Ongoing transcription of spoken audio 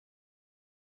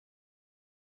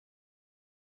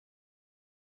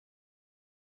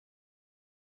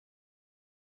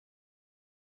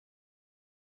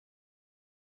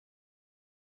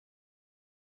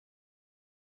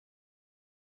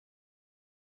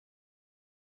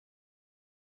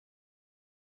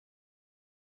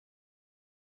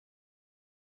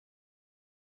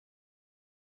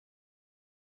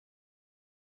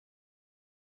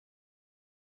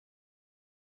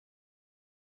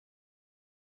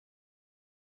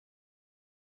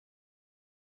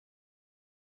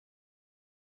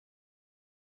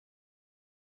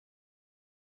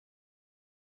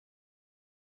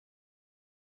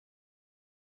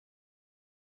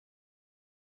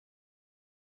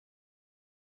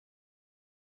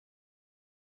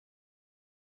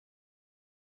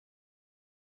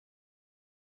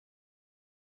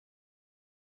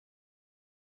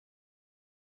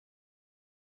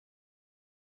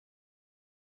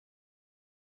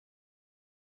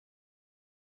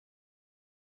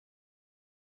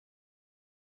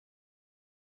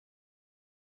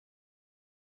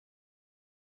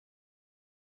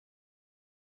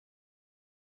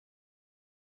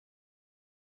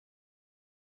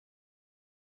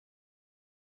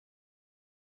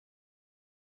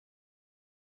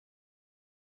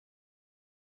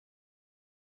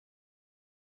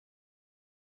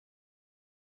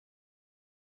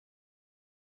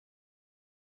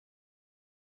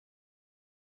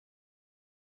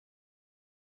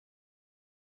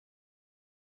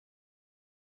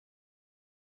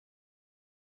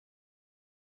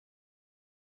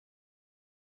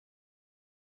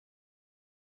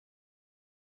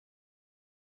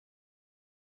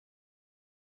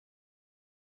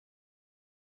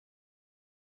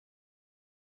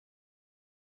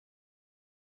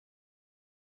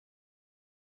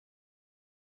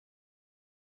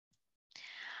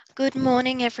Good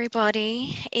morning,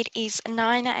 everybody. It is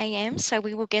 9 a.m, so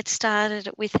we will get started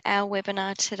with our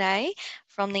webinar today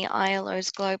from the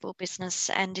ILO's Global Business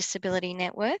and Disability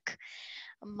Network.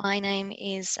 My name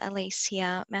is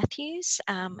Alicia Matthews,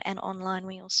 and online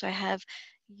we also have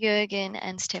Jürgen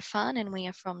and Stefan, and we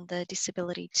are from the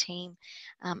disability team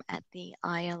at the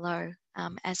ILO,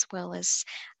 as well as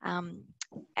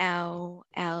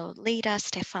our leader,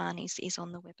 Stefan, is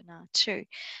on the webinar too.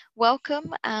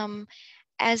 Welcome.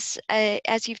 As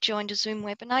you've joined a Zoom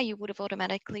webinar, you would have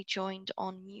automatically joined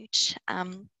on mute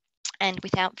and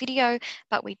without video,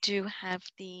 but we do have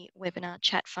the webinar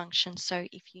chat function. So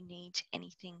if you need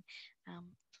anything,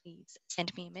 please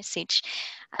send me a message.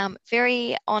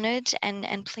 Very honoured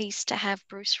and pleased to have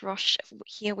Bruce Roch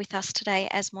here with us today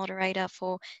as moderator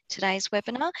for today's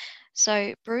webinar.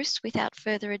 So Bruce, without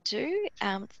further ado,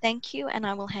 thank you, and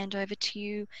I will hand over to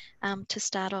you to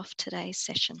start off today's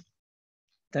session.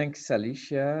 Thanks,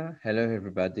 Alicia. Hello,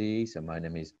 everybody. So my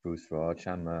name is Bruce Roch.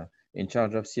 I'm in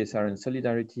charge of CSR and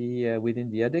Solidarity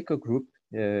within the Adecco group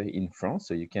in France.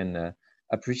 So you can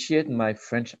appreciate my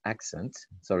French accent.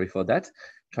 Sorry for that.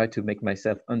 Try to make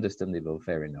myself understandable,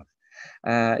 fair enough.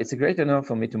 It's a great honor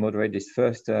for me to moderate this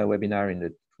first webinar in the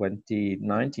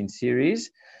 2019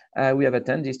 series. We have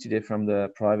attendees today from the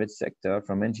private sector,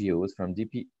 from NGOs, from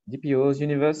DPOs,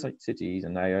 universities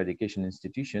and higher education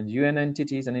institutions, UN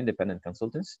entities and independent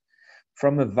consultants,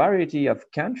 from a variety of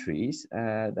countries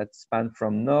that span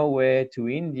from Norway to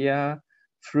India,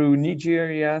 through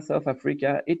Nigeria, South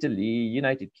Africa, Italy,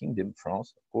 United Kingdom,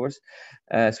 France, of course,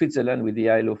 Switzerland with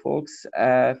the ILO folks,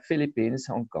 Philippines,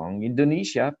 Hong Kong,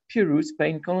 Indonesia, Peru,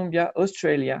 Spain, Colombia,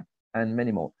 Australia, and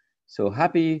many more. So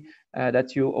happy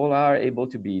that you all are able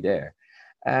to be there.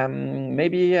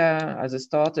 Maybe as a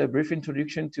start, a brief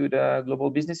introduction to the Global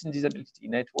Business and Disability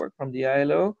Network from the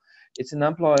ILO. It's an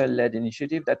employer-led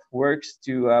initiative that works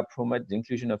to promote the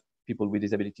inclusion of people with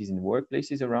disabilities in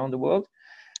workplaces around the world.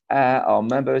 Our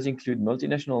members include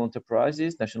multinational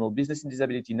enterprises, National Business and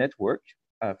Disability Network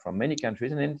from many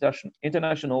countries, and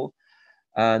international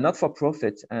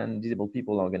not-for-profit and disabled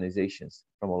people organizations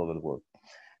from all over the world.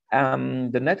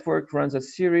 The network runs a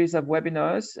series of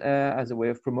webinars as a way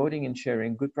of promoting and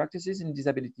sharing good practices in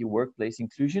disability workplace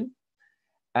inclusion.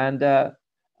 And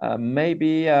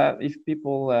maybe if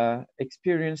people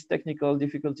experience technical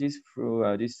difficulties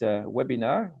through this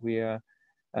webinar, we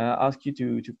ask you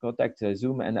to contact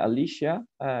Zoom and Alicia,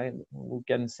 who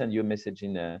can send you a message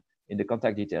in the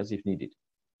contact details if needed.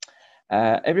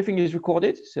 Everything is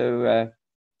recorded, so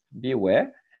be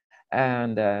aware.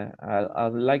 And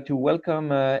I'd like to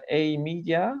welcome A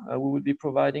Media, who will be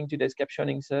providing today's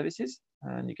captioning services.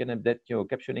 And you can update your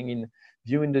captioning in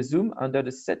viewing the Zoom under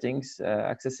the settings,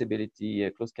 accessibility,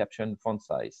 closed caption, font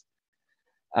size.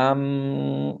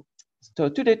 So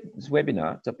today's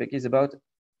webinar topic is about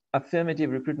affirmative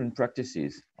recruitment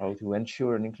practices, how to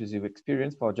ensure an inclusive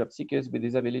experience for job seekers with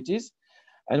disabilities.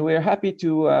 And we're happy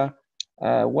to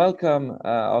welcome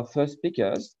our first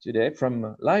speakers today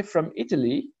live from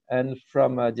Italy and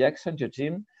from the Accenture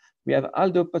team. We have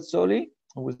Aldo Pozzoli,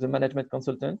 who is a management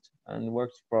consultant and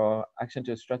works for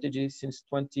Accenture Strategy since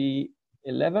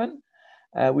 2011.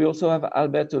 We also have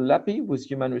Alberto Lapi, who is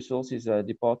Human Resources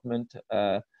Department,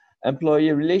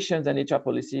 Employee Relations and HR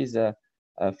Policies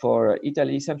for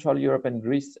Italy, Central Europe and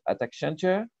Greece at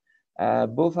Accenture.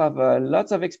 Both have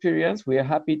lots of experience. We are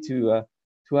happy to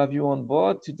have you on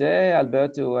board today,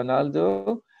 Alberto and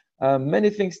Aldo. Many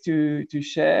things to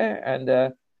share,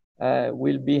 and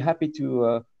we'll be happy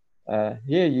to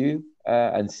hear you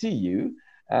and see you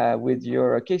with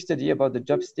your case study about the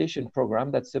Job Station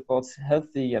program that supports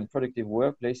healthy and productive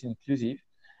workplace inclusive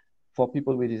for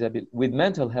people with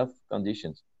mental health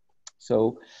conditions.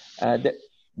 So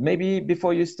maybe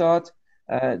before you start,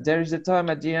 there is a time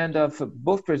at the end of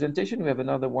both presentations. We have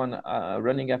another one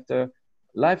running after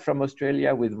live from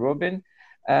Australia with Robyn.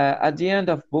 At the end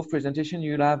of both presentations,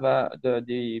 you'll have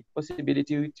the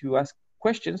possibility to ask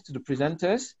questions to the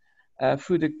presenters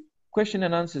through the question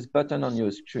and answers button on your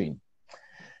screen.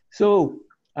 So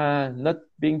not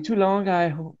being too long,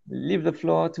 I leave the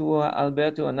floor to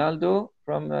Alberto and Aldo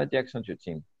from the Accenture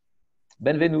team.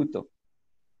 Benvenuto.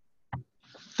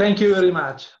 Thank you very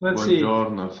much. Merci.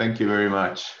 Buongiorno, thank you very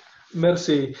much.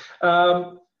 Merci.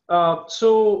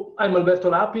 So I'm Alberto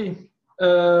Lapi.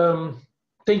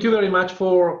 Thank you very much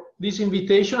for this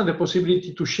invitation and the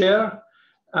possibility to share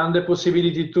and the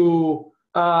possibility to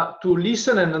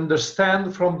listen and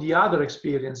understand from the other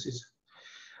experiences.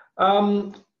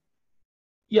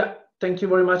 Yeah, thank you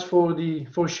very much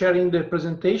for sharing the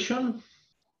presentation.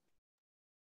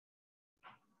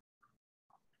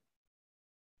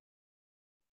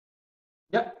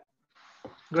 Yeah.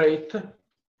 Great.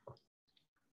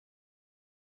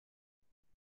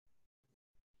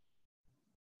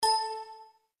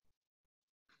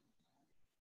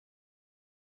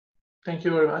 Thank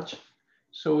you very much.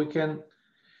 So we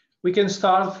can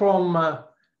start from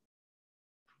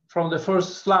the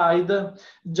first slide,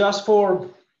 just for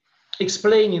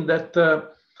explaining that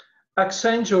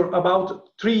Accenture about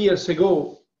 3 years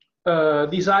ago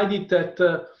decided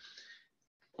that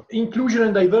inclusion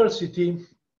and diversity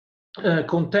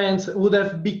contents would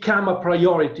have become a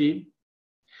priority,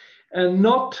 and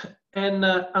not an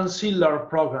ancillary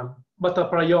program, but a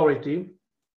priority.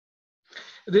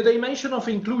 The dimension of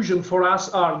inclusion for us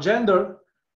are gender,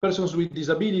 persons with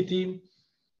disability,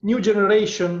 new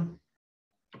generation,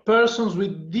 persons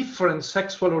with different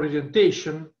sexual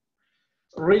orientation,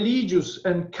 religious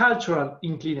and cultural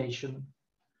inclination.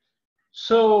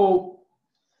 So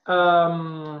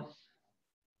the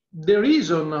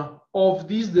reason of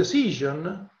this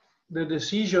decision, the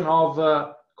decision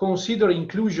of consider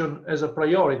inclusion as a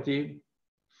priority,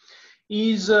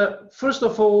 is first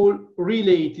of all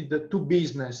related to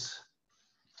business,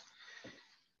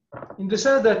 in the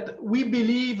sense that we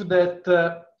believe that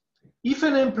if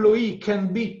an employee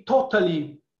can be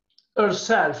totally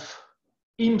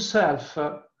himself,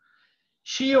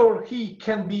 she or he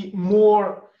can be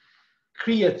more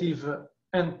creative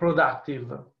and productive.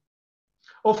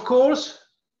 Of course,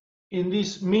 in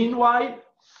this meanwhile,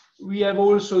 we have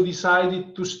also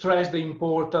decided to stress the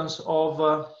importance of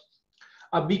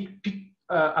a big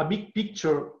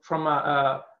picture from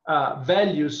a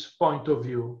values point of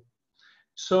view.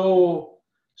 So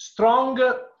strong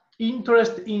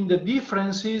interest in the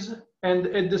differences, and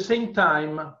at the same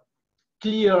time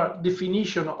clear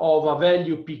definition of a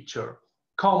value picture,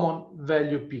 common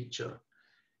value picture.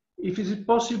 If it is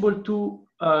possible to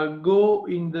go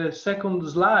in the second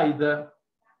slide.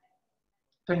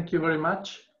 Thank you very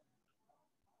much.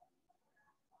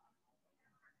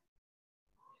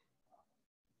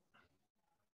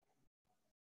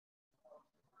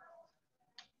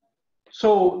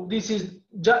 So this is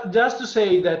just to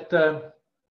say that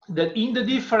that in the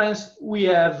difference we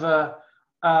have a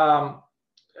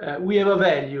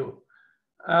value.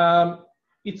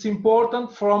 It's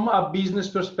important from a business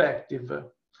perspective.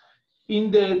 In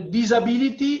the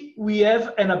disability, we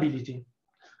have an ability.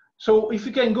 So if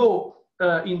you can go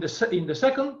in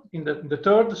the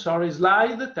third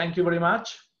slide, thank you very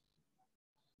much.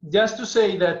 Just to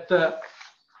say that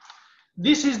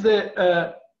this is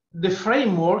the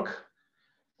framework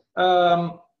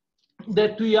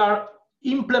that we are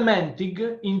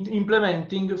implementing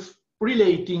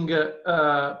relating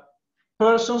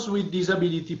persons with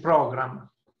disability program.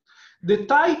 The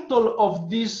title of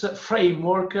this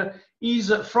framework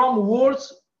is From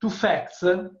Words to Facts,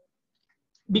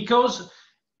 because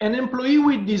an employee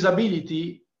with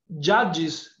disability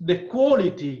judges the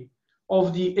quality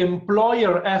of the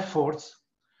employer efforts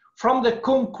from the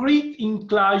concrete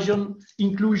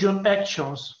inclusion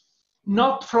actions,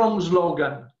 not from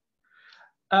slogan.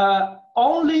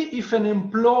 Only if an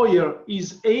employer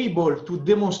is able to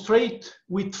demonstrate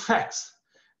with facts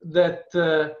that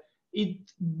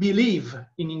it believes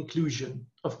in inclusion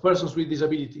of persons with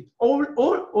disability, or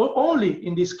only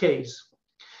in this case,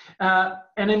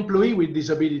 an employee with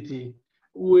disability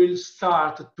will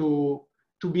start to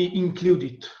be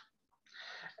included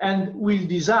and will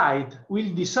decide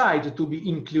to be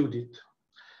included.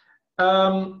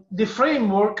 The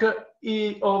framework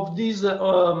of this,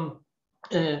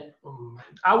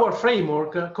 our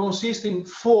framework consists in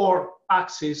 4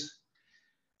 axes,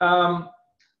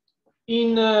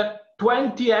 in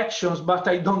 20 actions, but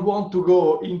I don't want to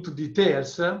go into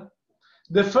details.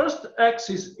 The first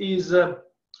axis is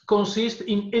consists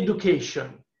in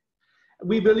education.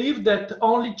 We believe that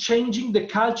only changing the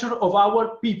culture of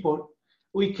our people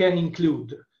we can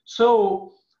include.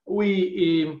 So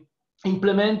we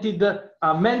implemented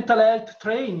a mental health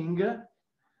training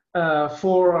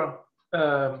for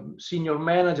senior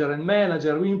manager and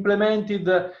manager. We implemented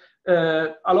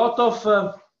a lot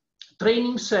of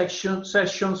training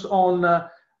sessions on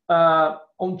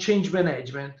change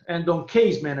management and on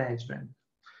case management.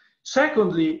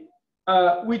 Secondly,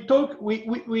 we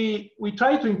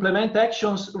try to implement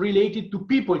actions related to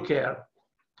people care.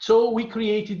 So we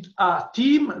created a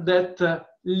team that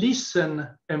listen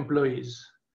employees,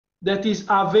 that is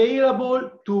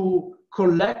available to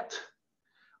collect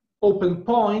open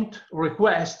point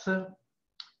requests.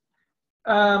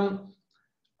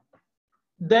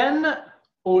 Then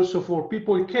also for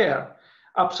people care,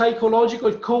 a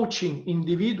psychological coaching,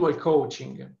 individual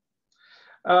coaching,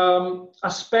 a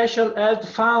special health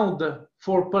fund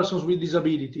for persons with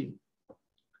disability.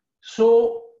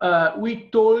 So we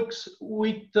talk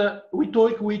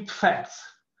with facts.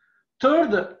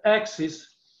 Third axis,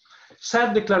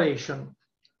 self-declaration.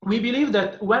 We believe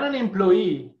that when an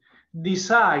employee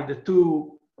decides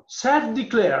to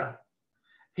self-declare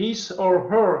his or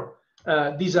her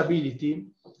disability,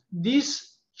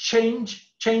 this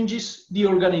changes the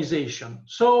organization.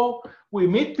 So we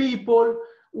meet people,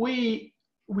 we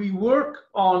work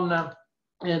on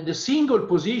the single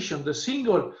position, the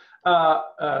single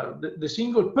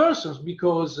persons,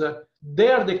 because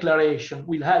their declaration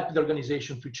will help the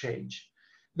organization to change.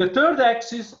 The third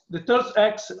axis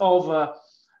of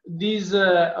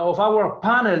of our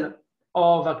panel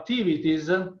of activities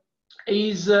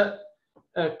is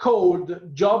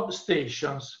called job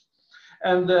stations,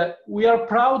 and we are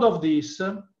proud of this.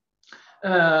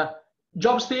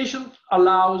 Job station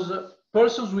allows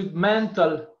persons with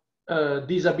mental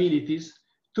disabilities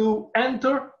to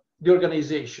enter the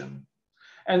organization.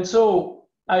 And so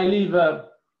I leave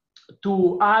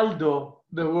to Aldo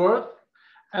the word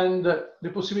and the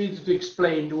possibility to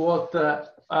explain what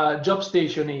job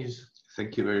station is.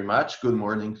 Thank you very much. Good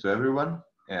morning to everyone.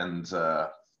 And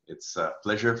it's a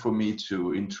pleasure for me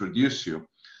to introduce you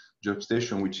Job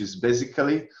Station, which is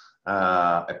basically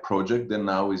a project that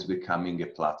now is becoming a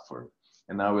platform.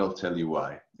 And I will tell you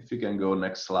why. If you can go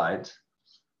next slide.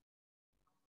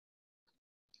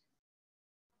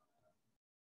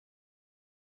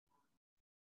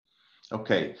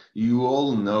 Okay, you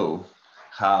all know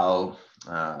how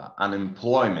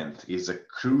unemployment is a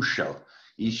crucial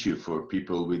issue for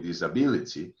people with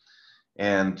disability.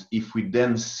 And if we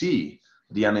then see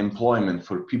the unemployment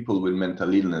for people with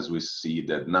mental illness, we see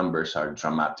that numbers are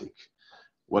dramatic.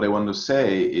 What I want to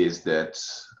say is that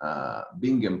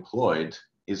being employed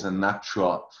is a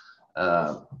natural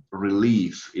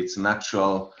relief, it's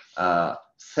natural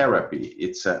therapy,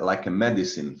 it's like a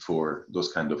medicine for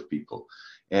those kind of people.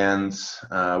 And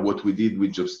what we did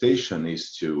with Job Station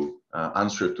is to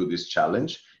answer to this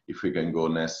challenge. If we can go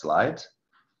next slide.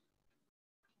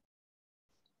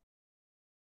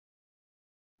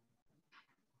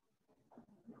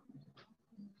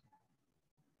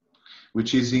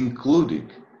 Which is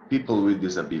including people with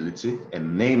disability,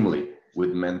 and namely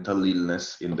with mental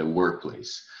illness in the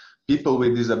workplace. People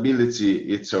with disability,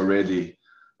 it's already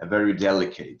a very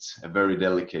delicate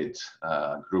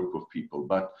group of people.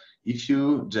 But if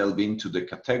you delve into the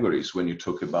categories, when you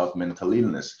talk about mental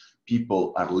illness,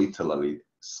 people are literally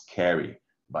scary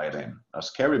by them. Are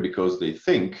scary because they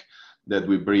think that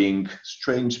we bring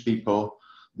strange people,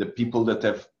 the people that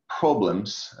have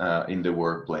problems in the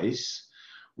workplace,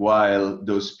 while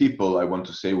those people, I want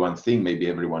to say one thing, maybe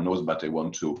everyone knows, but I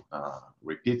want to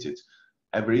repeat it.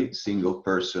 Every single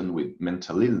person with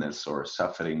mental illness or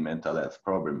suffering mental health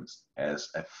problems has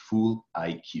a full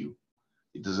IQ.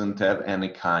 It doesn't have any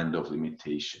kind of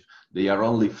limitation. They are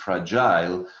only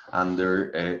fragile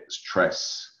under a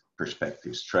stress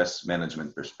perspective, stress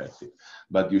management perspective.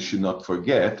 But you should not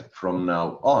forget from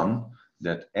now on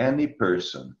that any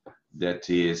person that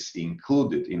is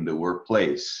included in the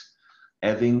workplace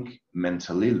having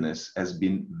mental illness has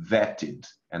been vetted,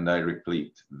 and I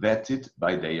repeat, vetted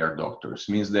by their doctors.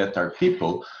 Means that are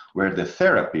people where the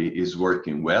therapy is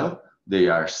working well, they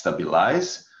are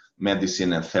stabilized,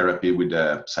 medicine and therapy with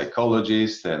a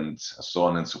psychologist and so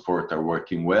on and so forth are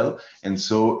working well, and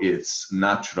so it's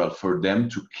natural for them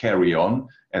to carry on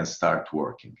and start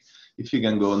working. If you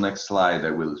can go next slide,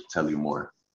 I will tell you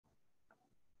more.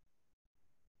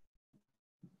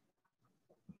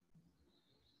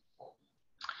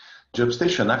 Job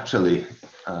Station actually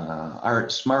are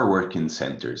smart working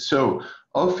centers. So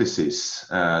offices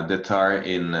that are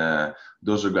in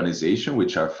those organizations,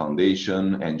 which are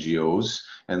foundation, NGOs,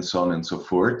 and so on and so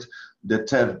forth, that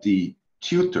have the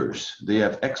tutors, they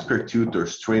have expert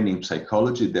tutors training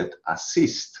psychology that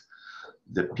assist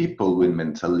the people with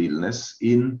mental illness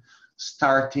in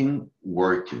starting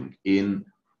working, in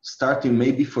starting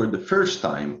maybe for the first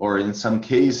time, or in some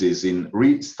cases in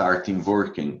restarting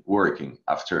working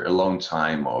after a long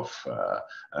time of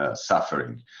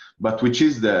suffering. But which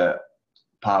is the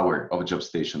power of Job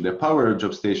Station? The power of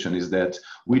Job Station is that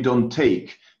we don't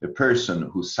take a person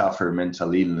who suffered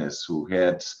mental illness, who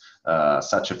had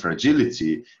such a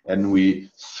fragility, and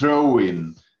we throw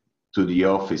in to the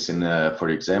office in for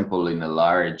example, in a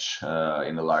large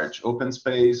open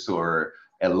space or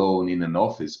alone in an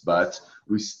office, but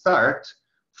we start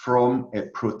from a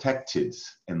protected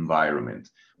environment.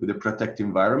 With a protected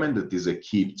environment that is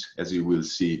equipped, as you will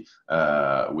see,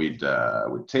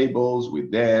 with tables,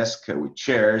 with desks, with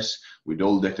chairs, with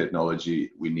all the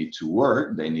technology they need to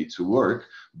work,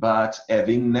 but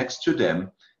having next to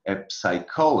them a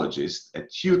psychologist, a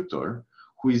tutor,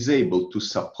 who is able to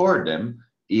support them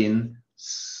in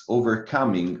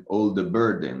overcoming all the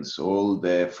burdens, all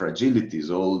the fragilities,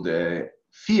 all the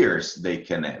fears they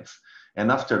can have.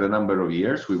 And after a number of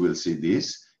years, we will see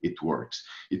this, it works.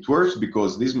 It works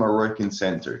because this Smart Working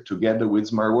Center, together with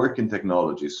Smart Working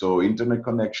technology, so internet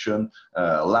connection,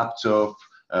 laptop,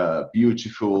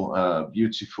 beautiful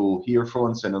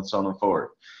earphones, and so on and so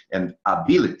forth, and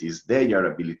abilities, their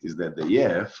abilities that they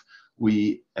have,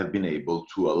 we have been able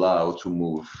to allow to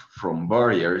move from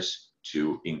barriers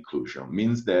to inclusion.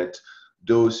 Means that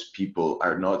those people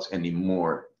are not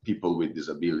anymore people with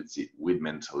disability, with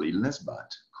mental illness,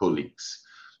 but colleagues.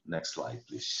 Next slide,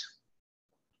 please.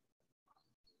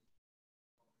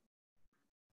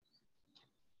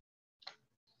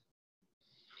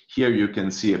 Here you can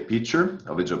see a picture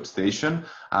of a job station.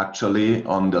 Actually,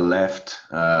 on the left,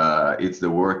 it's the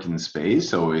working space,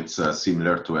 so it's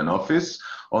similar to an office.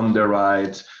 On the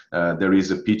right, there is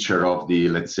a picture of the,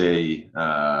 let's say,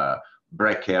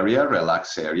 break area,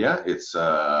 relax area. It's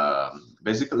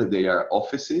basically they are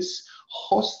offices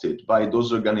hosted by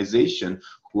those organizations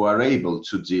who are able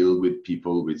to deal with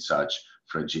people with such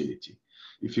fragility.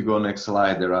 If you go next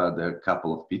slide, there are a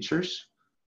couple of pictures.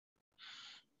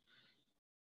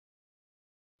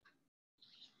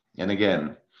 And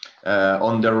again,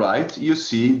 on the right, you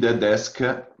see the desk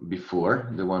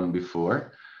before, the one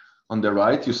before. On the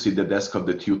right, you see the desk of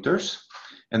the tutors,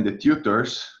 and the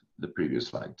tutors, the previous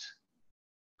slide.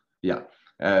 Yeah,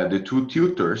 the two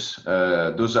tutors,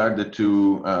 those are the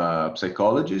two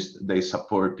psychologists. They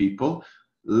support people.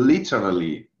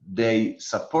 Literally, they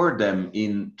support them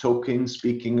in talking,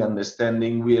 speaking,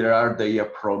 understanding where are their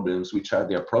problems, which are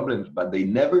their problems, but they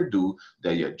never do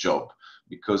their job.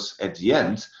 Because at the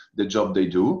end, the job they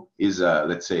do is,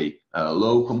 let's say, a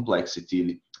low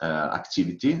complexity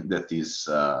activity that is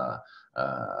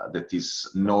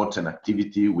not an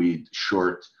activity with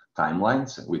short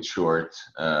timelines, with short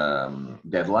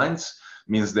deadlines.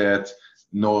 Means that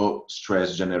no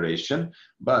stress generation,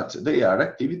 but they are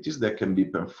activities that can be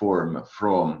performed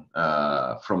from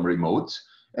remote,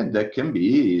 and that can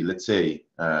be, let's say,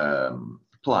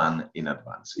 plan in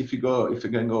advance. If you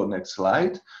can go next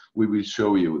slide, we will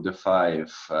show you the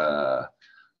five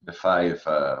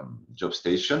job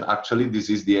station. Actually, this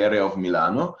is the area of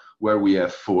Milano where we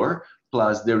have 4,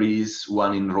 plus there is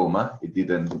one in Roma. It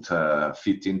didn't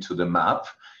fit into the map,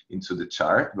 into the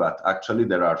chart, but actually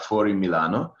there are 4 in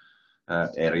Milano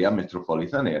area,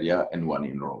 metropolitan area, and 1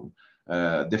 in Rome.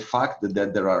 The fact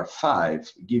that there are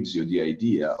 5 gives you the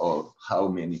idea of how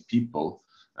many people,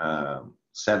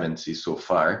 70 so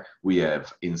far, we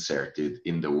have inserted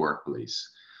in the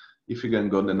workplace. If you can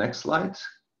go to the next slide.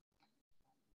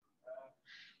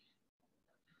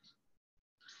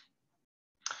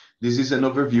 This is an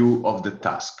overview of the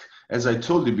task. As I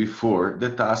told you before,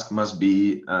 the task must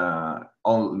be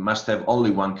must have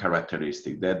only one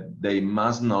characteristic, that they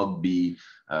must not be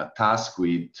tasked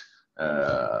with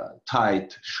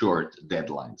tight, short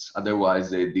deadlines. Otherwise,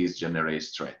 this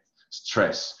generates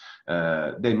stress.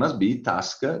 They must be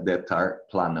tasks that are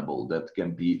plannable, that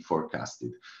can be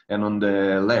forecasted. And on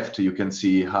the left, you can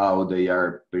see how they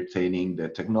are pertaining the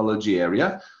technology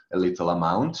area, a little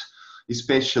amount,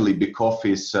 especially back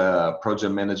office,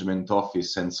 project management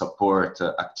office, and support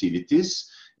activities.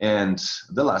 And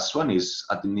the last one is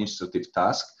administrative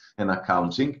task and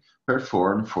accounting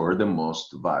performed for the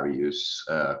most various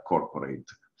corporate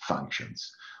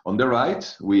functions. On the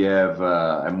right, we have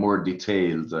a more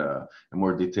detailed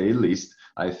list.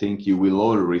 I think you will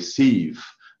all receive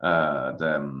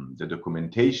the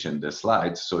documentation, the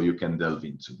slides, so you can delve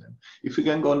into them. If you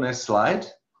can go next slide.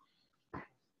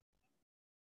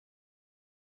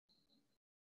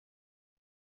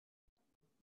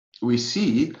 We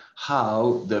see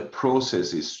how the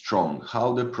process is strong,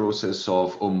 how the process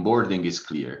of onboarding is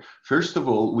clear. First of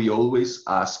all, we always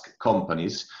ask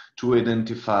companies to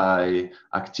identify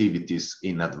activities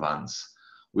in advance.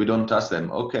 We don't ask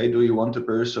them, okay, do you want a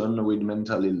person with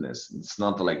mental illness? It's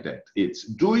not like that. It's,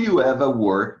 do you have a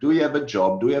work, do you have a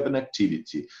job, do you have an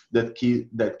activity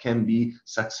that can be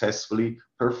successfully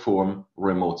performed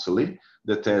remotely,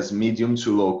 that has medium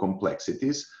to low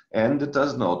complexities, and that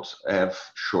does not have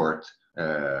short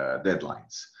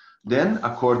deadlines. Then,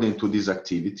 according to this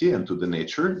activity and to the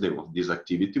nature of this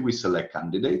activity, we select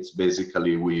candidates.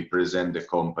 Basically, we present the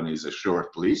companies a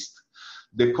short list.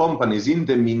 The companies, in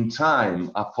the meantime,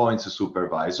 appoints a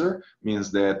supervisor,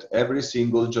 means that every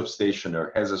single job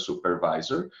stationer has a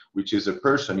supervisor, which is a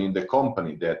person in the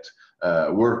company that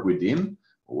work with him,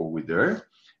 with her.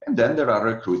 And then there are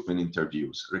recruitment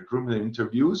interviews. Recruitment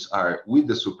interviews are with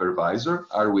the supervisor,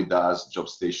 are with us, job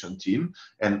station team,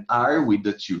 and are with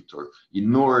the tutor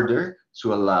in order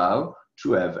to allow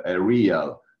to have a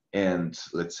real and,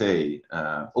 let's say,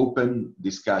 open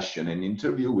discussion and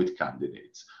interview with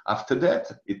candidates. After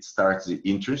that, it starts the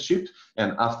internship,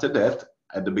 and after that,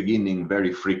 at the beginning,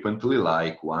 very frequently,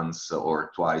 like once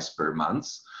or twice per month,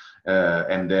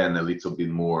 and then a little bit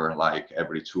more like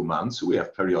every 2 months, we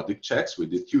have periodic checks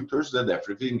with the tutors that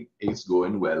everything is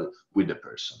going well with the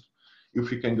person. If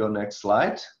we can go next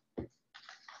slide.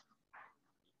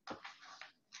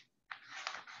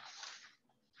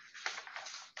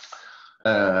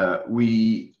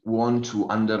 We want to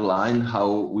underline how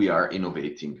we are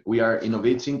innovating. We are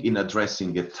innovating in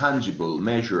addressing a tangible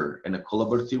measure and a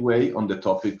collaborative way on the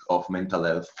topic of mental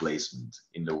health placement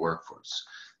in the workforce.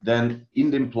 Then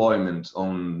in the employment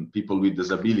on people with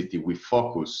disability, we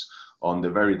focus on the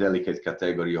very delicate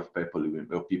category of people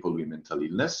with mental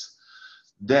illness.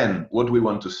 Then what we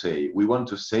want to say? We want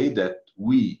to say that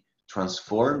we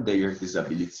transform their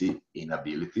disability in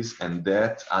abilities, and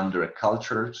that under a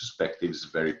cultural perspective is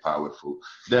very powerful.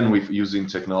 Then we're using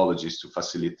technologies to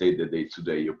facilitate the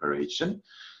day-to-day operation.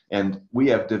 And we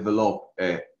have developed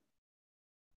a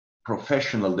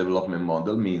professional development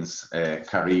model, means a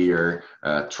career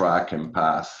track and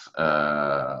path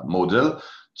model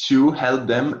to help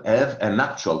them have an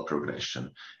actual progression.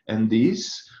 And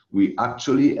this, we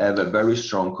actually have a very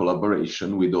strong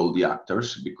collaboration with all the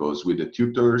actors, because with the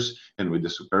tutors and with the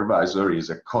supervisor is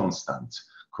a constant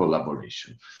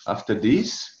collaboration. After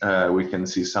this, we can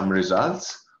see some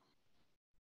results.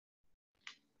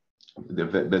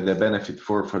 The benefit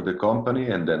for the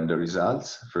company, and then the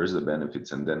results. First the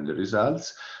benefits and then the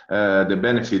results. The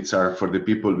benefits are for the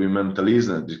people with mental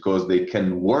illness, because they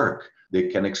can work, they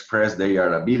can express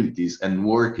their abilities, and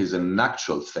work is an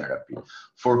actual therapy.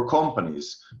 For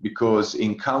companies, because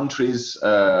in countries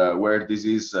where this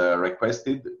is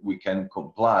requested, we can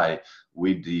comply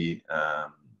with the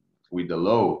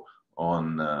law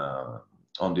on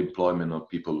the employment of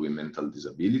people with mental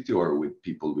disability or with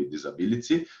people with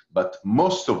disability. But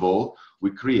most of all,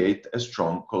 we create a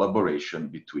strong collaboration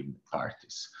between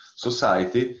parties.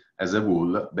 Society as a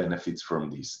whole benefits from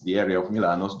this. The area of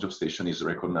Milano's job station is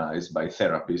recognized by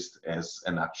therapists as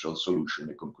an actual solution,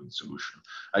 a concrete solution.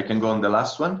 I can go on the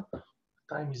last one.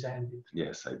 Time is ended.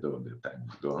 Yes, I know the time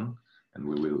is gone, and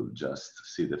we will just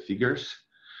see the figures.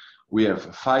 We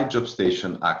have 5 job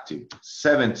stations active,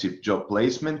 70 job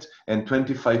placement, and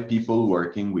 25 people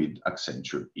working with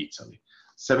Accenture Italy.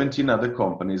 17 other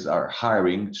companies are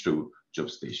hiring through job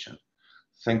station.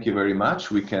 Thank you very much.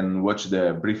 We can watch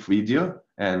the brief video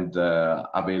and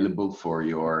available for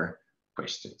your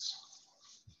questions.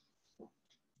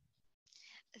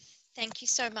 Thank you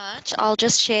so much. I'll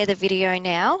just share the video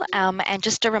now, and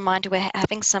just a reminder, we're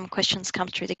having some questions come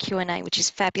through the Q&A, which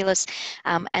is fabulous,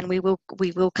 and we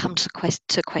will come to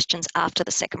questions after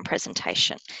the second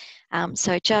presentation.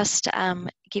 So just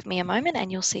give me a moment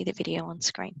and you'll see the video on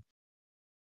screen.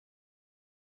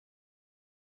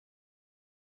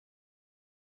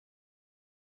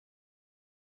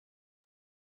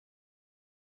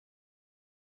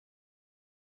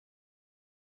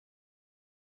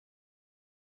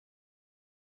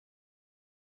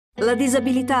 La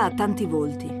disabilità ha tanti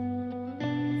volti.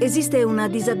 Esiste una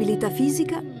disabilità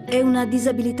fisica e una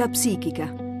disabilità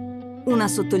psichica, una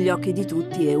sotto gli occhi di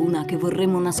tutti e una che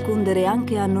vorremmo nascondere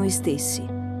anche a noi stessi.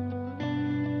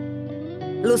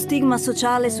 Lo stigma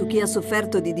sociale su chi ha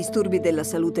sofferto di disturbi della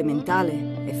salute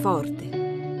mentale è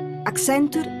forte.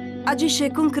 Accenture agisce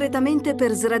concretamente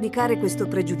per sradicare questo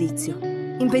pregiudizio,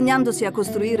 impegnandosi a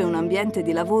costruire un ambiente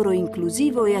di lavoro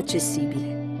inclusivo e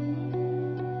accessibile.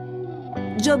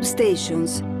 Job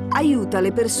Stations aiuta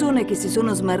le persone che si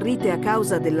sono smarrite a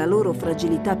causa della loro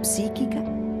fragilità psichica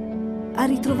a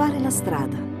ritrovare la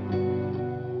strada.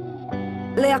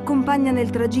 Le accompagna nel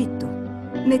tragitto,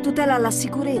 ne tutela la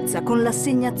sicurezza con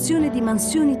l'assegnazione di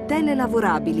mansioni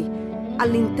telelavorabili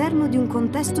all'interno di un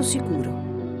contesto sicuro.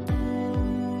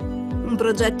 Un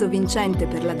progetto vincente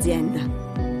per l'azienda,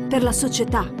 per la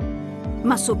società,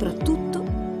 ma soprattutto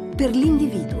per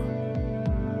l'individuo.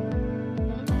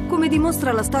 Come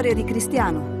dimostra la storia di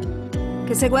Cristiano,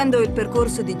 che seguendo il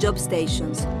percorso di Job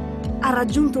Stations ha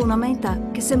raggiunto una meta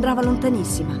che sembrava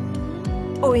lontanissima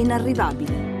o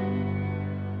inarrivabile.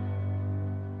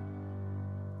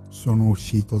 Sono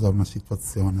uscito da una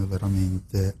situazione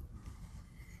veramente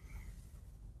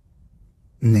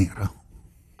nera.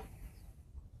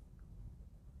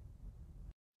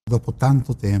 Dopo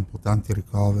tanto tempo, tanti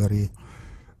ricoveri,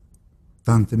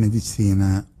 tante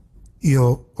medicine,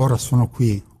 io ora sono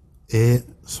qui e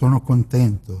sono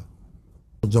contento.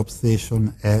 Job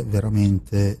Station è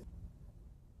veramente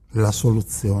la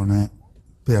soluzione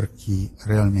per chi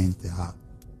realmente ha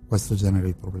questo genere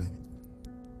di problemi.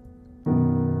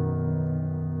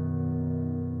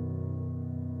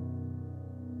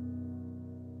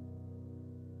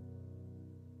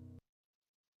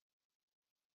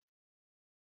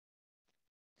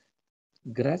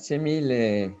 Grazie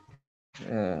mille,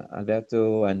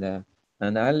 Alberto and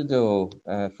Aldo,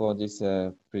 for this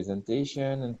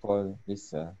presentation and for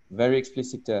this very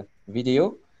explicit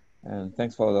video. And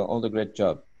thanks for all the great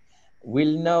job.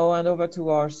 We'll now hand over to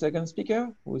our second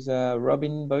speaker, who's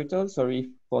Robyn Beutel.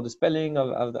 Sorry for the spelling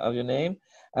of your name.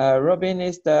 Robyn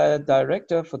is the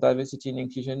Director for Diversity and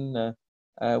Inclusion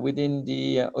within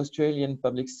the Australian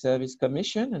Public Service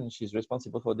Commission, and she's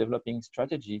responsible for developing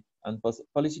strategy and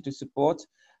policy to support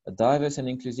a diverse and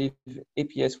inclusive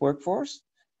APS workforce.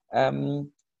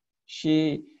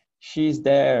 She's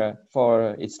there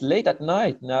for, it's late at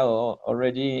night now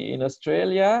already in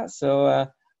Australia. So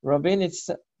Robyn, it's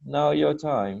now your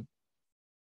time.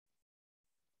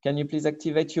 Can you please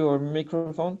activate your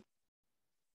microphone?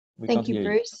 Thank you,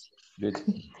 Bruce. Good.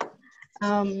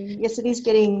 Yes, it is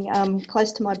getting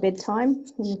close to my bedtime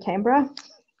in Canberra.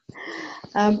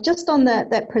 Just on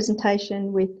that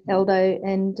presentation with Aldo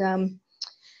and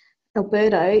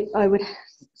Alberto, I would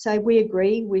say we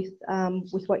agree with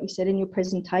what you said in your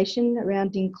presentation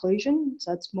around inclusion.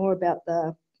 So it's more about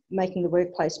making the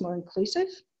workplace more inclusive.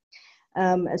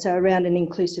 So around an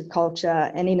inclusive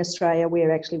culture, and in Australia,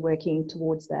 we're actually working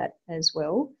towards that as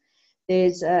well.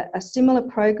 There's a similar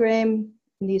program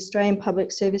in the Australian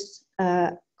Public Service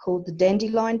called the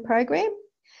Dandelion Program,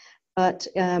 but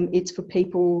it's for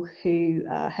people who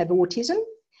have autism.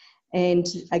 And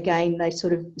again, they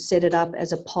sort of set it up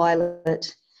as a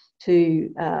pilot to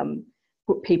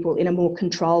put people in a more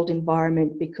controlled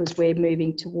environment, because we're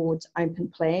moving towards open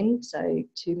plan, so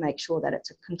to make sure that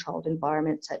it's a controlled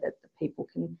environment so that the people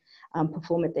can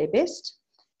perform at their best.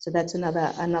 So that's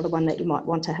another one that you might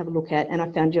want to have a look at, and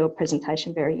I found your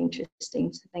presentation very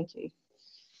interesting, so thank you.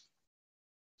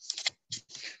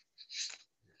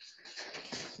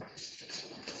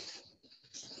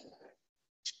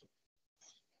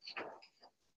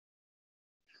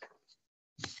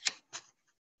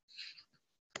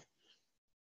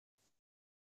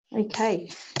 Okay,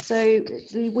 so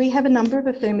we have a number of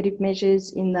affirmative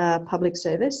measures in the public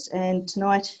service, and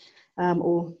tonight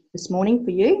or this morning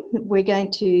for you, we're going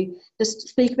to just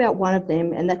speak about one of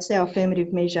them, and that's our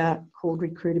affirmative measure called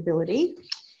recruitability.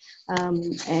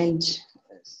 And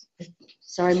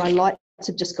sorry, my lights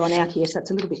have just gone out here, so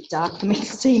it's a little bit dark for me to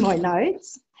see my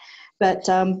notes. But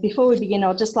before we begin,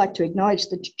 I'd just like to acknowledge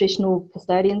the traditional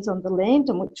custodians on the land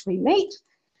on which we meet,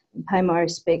 and pay my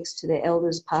respects to their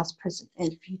elders past, present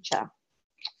and future.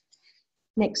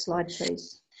 Next slide,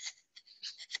 please.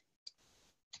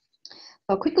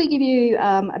 I'll quickly give you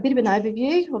a bit of an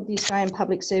overview of the Australian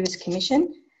Public Service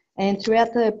Commission, and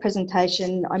throughout the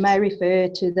presentation I may refer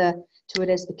to it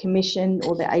as the Commission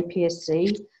or the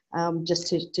APSC, just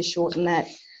to shorten that.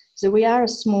 So we are a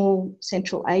small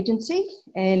central agency,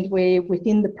 and we're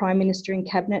within the Prime Minister and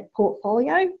Cabinet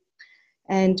portfolio,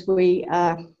 and we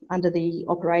are under the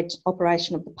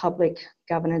operation of the Public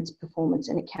Governance, Performance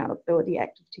and Accountability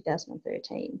Act of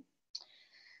 2013.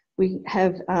 We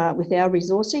have, with our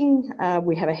resourcing,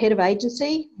 we have a head of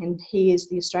agency, and he is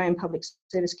the Australian Public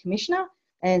Service Commissioner,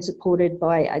 and supported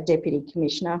by a Deputy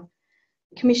Commissioner.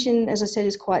 The Commission, as I said,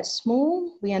 is quite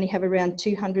small. We only have around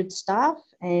 200 staff,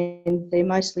 and they're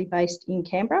mostly based in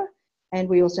Canberra, and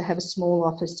we also have a small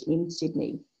office in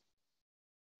Sydney.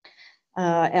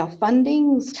 Our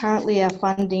funding, currently our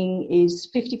funding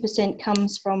is 50%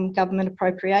 comes from government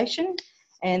appropriation,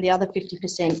 and the other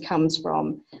 50% comes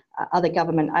from other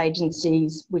government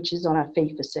agencies, which is on a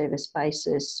fee-for-service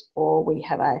basis, or we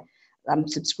have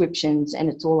subscriptions, and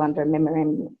it's all under a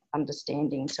memorandum of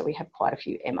understanding, so we have quite a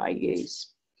few MOUs.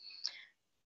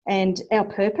 And our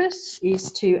purpose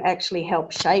is to actually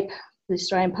help shape the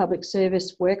Australian Public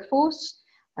Service workforce,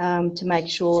 to make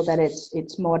sure that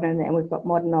it's modern, and we've got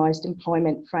modernised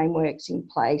employment frameworks in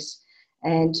place,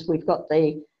 and we've got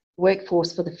the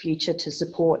workforce for the future to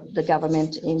support the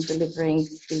government in delivering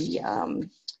the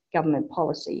government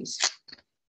policies.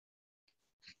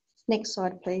 Next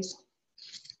slide, please.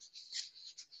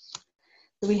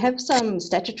 We have some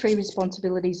statutory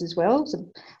responsibilities as well. So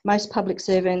most public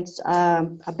servants are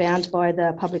bound by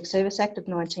the Public Service Act of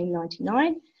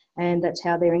 1999, and that's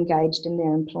how they're engaged in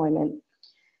their employment.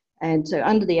 And so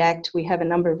under the Act, we have a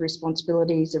number of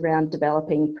responsibilities around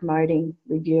developing, promoting,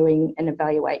 reviewing and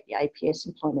evaluate the APS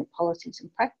employment policies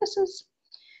and practices.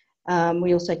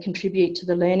 We also contribute to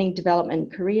the learning, development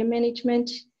and career management,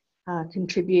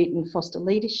 contribute and foster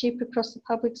leadership across the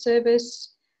public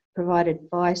service, provide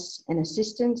advice and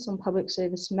assistance on public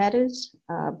service matters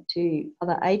to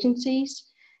other agencies,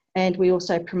 and we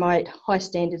also promote high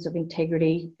standards of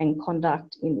integrity and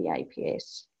conduct in the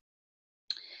APS.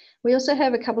 We also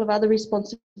have a couple of other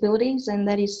responsibilities, and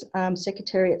that is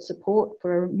Secretariat support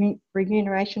for a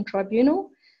remuneration tribunal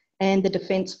and the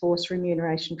Defence Force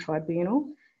Remuneration Tribunal.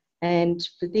 And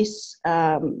for this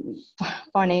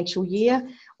financial year,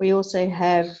 we also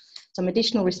have some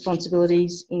additional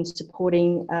responsibilities in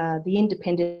supporting the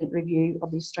independent review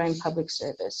of the Australian Public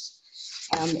Service.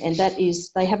 And that is,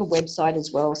 they have a website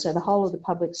as well. So the whole of the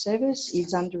public service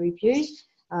is under review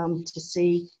to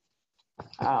see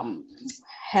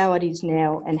how it is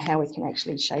now and how we can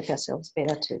actually shape ourselves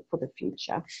better for the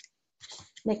future.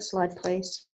 Next slide,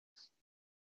 please.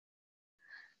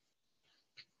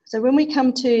 So when we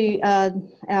come to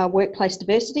our workplace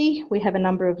diversity, we have a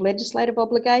number of legislative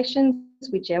obligations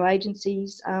which our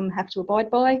agencies have to abide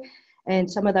by, and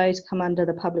some of those come under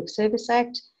the Public Service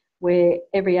Act, where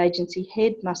every agency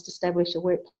head must establish a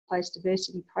workplace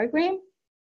diversity program.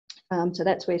 So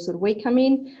that's where sort of we come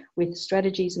in with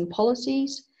strategies and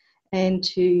policies, and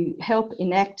to help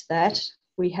enact that,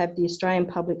 we have the Australian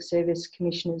Public Service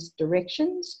Commissioner's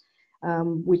directions,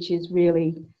 which is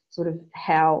really sort of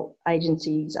how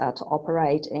agencies are to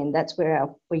operate, and that's where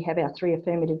we have our 3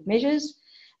 affirmative measures,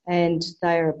 and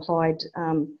they are applied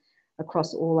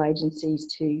across all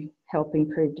agencies to help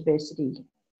improve diversity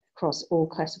across all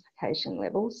classification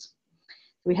levels.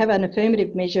 We have an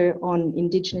affirmative measure on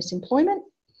Indigenous employment,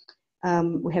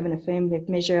 we have an affirmative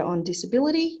measure on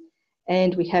disability,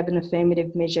 and we have an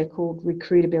affirmative measure called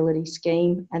recruitability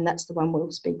scheme, and that's the one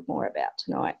we'll speak more about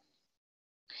tonight.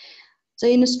 So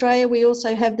in Australia, we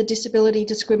also have the Disability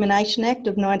Discrimination Act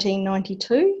of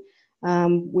 1992,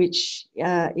 which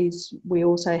is, we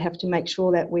also have to make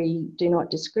sure that we do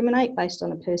not discriminate based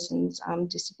on a person's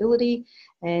disability,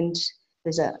 and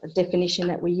there's a definition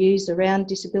that we use around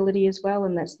disability as well,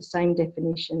 and that's the same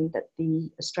definition that the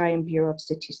Australian Bureau of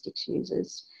Statistics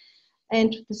uses.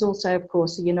 And there's also, of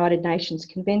course, the United Nations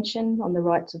Convention on the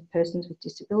Rights of Persons with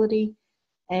Disability,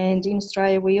 and in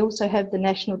Australia we also have the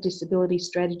National Disability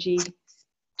Strategy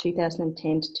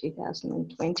 2010 to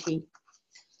 2020.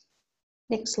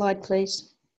 Next slide,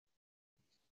 please.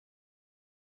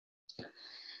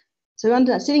 So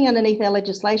sitting underneath our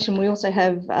legislation, we also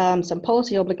have some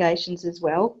policy obligations as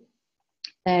well.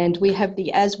 And we have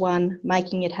the AS1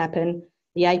 Making It Happen,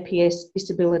 the APS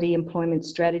Disability Employment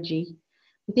Strategy.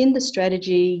 Within the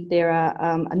strategy, there are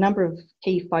a number of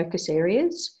key focus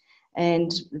areas,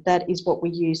 and that is what we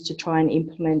use to try and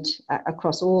implement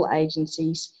across all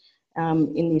agencies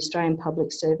in the Australian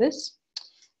Public Service.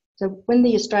 So when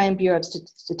the Australian Bureau of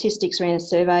Statistics ran a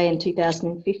survey in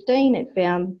 2015, it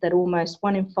found that almost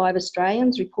 1 in 5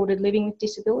 Australians reported living with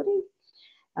disability.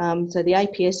 So the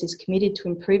APS is committed to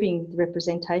improving the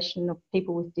representation of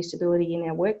people with disability in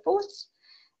our workforce,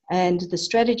 and the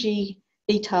strategy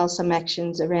details some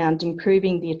actions around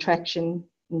improving the attraction,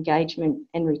 engagement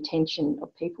and retention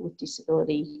of people with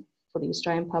disability for the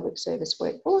Australian Public Service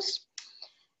workforce.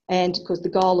 And because the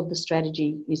goal of the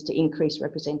strategy is to increase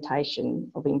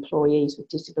representation of employees with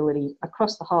disability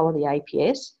across the whole of the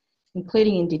APS,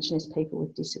 including Indigenous people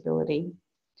with disability.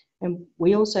 And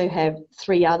we also have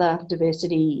 3 other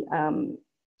diversity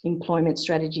employment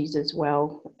strategies as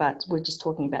well, but we're just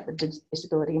talking about the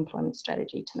disability employment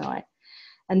strategy tonight.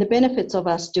 And the benefits of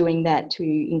us doing that to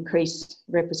increase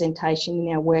representation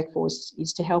in our workforce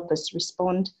is to help us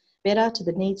respond better to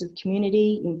the needs of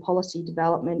community in policy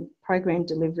development, program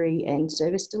delivery and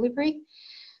service delivery.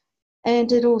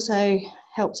 And it also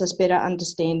helps us better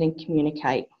understand and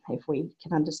communicate if we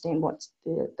can understand what's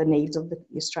the needs of the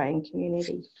Australian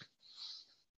community.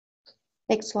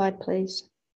 Next slide, please.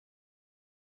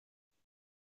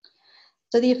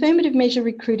 So the affirmative measure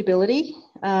recruitability,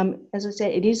 as I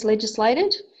said, it is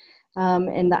legislated,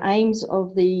 and the aims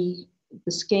of the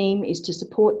scheme is to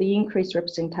support the increased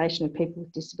representation of people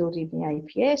with disability in the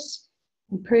APS,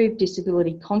 improve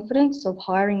disability confidence of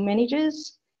hiring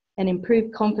managers, and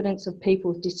improve confidence of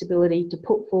people with disability to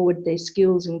put forward their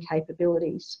skills and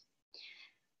capabilities.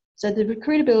 So the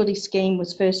recruitability scheme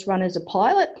was first run as a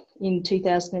pilot in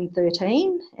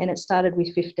 2013, and it started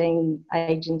with 15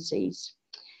 agencies.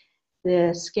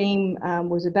 The scheme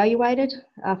was evaluated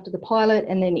after the pilot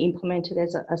and then implemented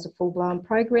as a full-blown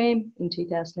program in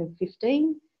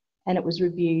 2015, and it was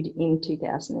reviewed in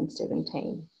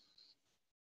 2017.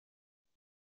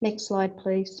 Next slide,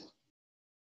 please.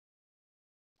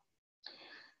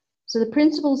 So the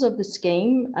principles of the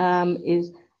scheme is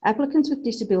Applicants with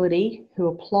disability who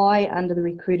apply under the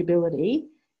recruitability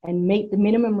and meet the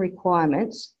minimum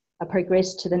requirements are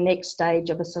progressed to the next stage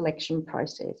of a selection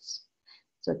process.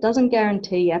 So it doesn't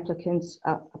guarantee applicants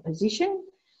a position,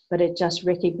 but it just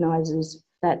recognises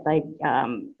that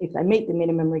if they meet the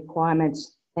minimum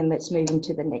requirements, then let's move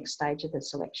into the next stage of the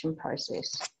selection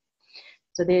process.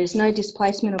 So there's no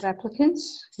displacement of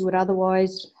applicants who would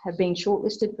otherwise have been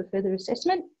shortlisted for further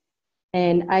assessment,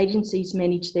 and agencies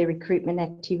manage their recruitment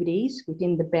activities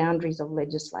within the boundaries of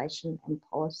legislation and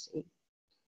policy.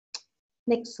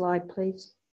 Next slide,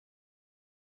 please.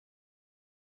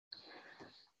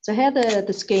 So how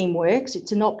the scheme works,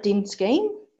 it's an opt-in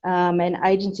scheme, and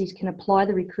agencies can apply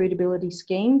the recruitability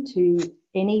scheme to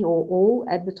any or all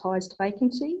advertised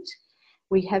vacancies.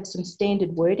 We have some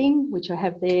standard wording, which I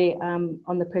have there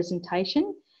on the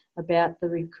presentation about the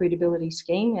recruitability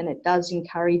scheme, and it does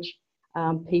encourage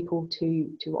people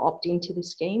to opt into the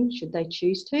scheme should they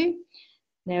choose to.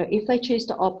 Now, if they choose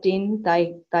to opt in,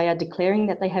 they are declaring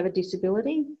that they have a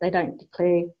disability. They don't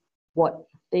declare what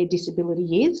their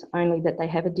disability is, only that they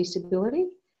have a disability.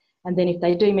 And then if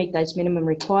they do meet those minimum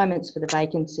requirements for the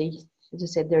vacancy, as I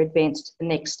said, they're advanced to the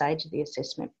next stage of the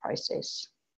assessment process.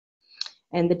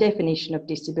 And the definition of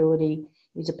disability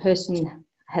is a person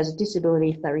has a disability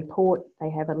if they report they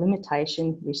have a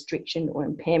limitation, restriction or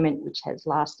impairment which has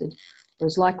lasted or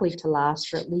is likely to last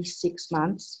for at least 6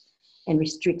 months and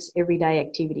restricts everyday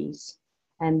activities.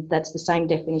 And that's the same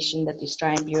definition that the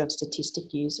Australian Bureau of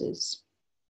Statistics uses.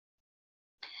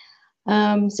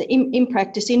 So in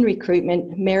practice, in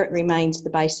recruitment, merit remains the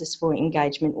basis for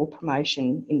engagement or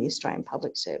promotion in the Australian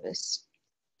Public Service.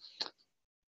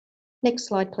 Next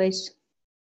slide, please.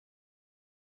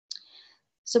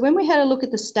 So when we had a look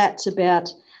at the stats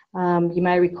about, you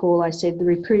may recall I said the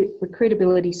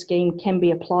recruitability scheme can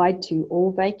be applied to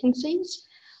all vacancies.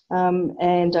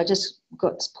 And I just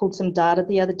pulled some data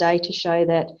the other day to show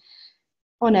that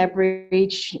on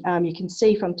average, you can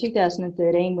see from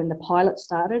 2013 when the pilot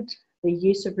started, the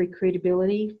use of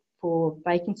recruitability for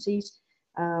vacancies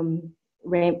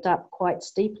ramped up quite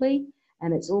steeply,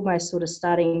 and it's almost sort of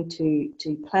starting to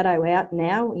plateau out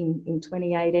now in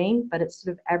 2018, but it's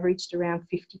sort of averaged around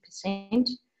 50%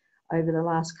 over the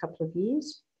last couple of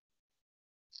years.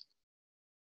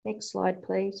 Next slide,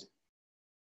 please.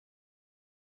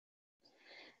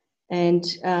 And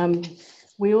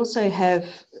we also have,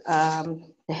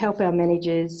 to help our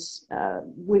managers,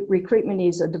 recruitment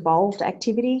is a devolved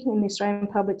activity in the Australian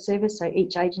Public Service, so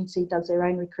each agency does their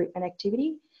own recruitment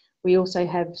activity. We also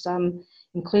have some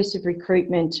inclusive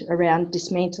recruitment around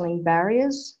dismantling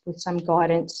barriers with some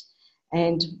guidance,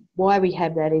 and why we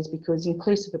have that is because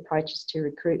inclusive approaches to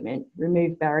recruitment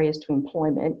remove barriers to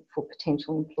employment for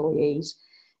potential employees.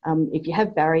 If you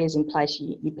have barriers in place,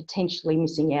 you're potentially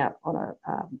missing out on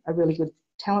a really good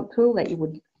talent pool that you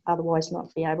would otherwise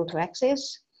not be able to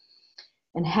access.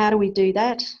 And how do we do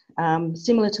that?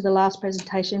 Similar to the last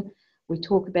presentation, we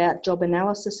talk about job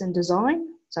analysis and design.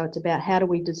 So it's about how do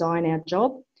we design our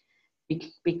job,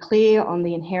 be clear on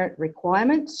the inherent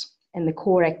requirements and the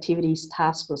core activities,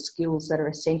 tasks or skills that are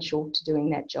essential to doing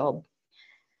that job.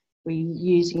 We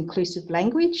use inclusive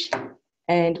language,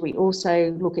 and we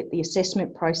also look at the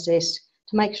assessment process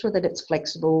to make sure that it's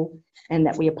flexible and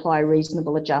that we apply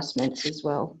reasonable adjustments as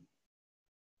well.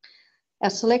 Our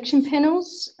selection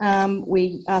panels,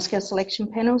 we ask our selection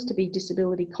panels to be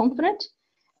disability confident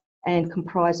and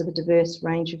comprise of a diverse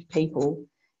range of people,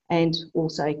 and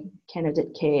also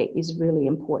candidate care is a really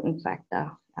important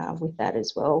factor with that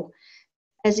as well,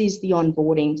 as is the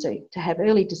onboarding, so to have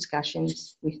early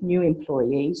discussions with new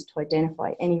employees to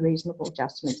identify any reasonable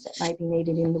adjustments that may be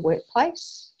needed in the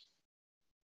workplace.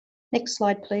 Next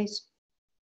slide, please.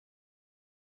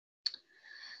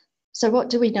 So what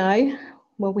do we know?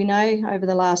 Well, we know over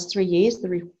the last 3 years, the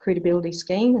recruitability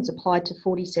scheme has applied to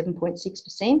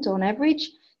 47.6% on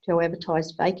average to our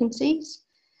advertised vacancies.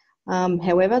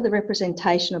 However, the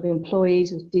representation of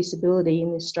employees with disability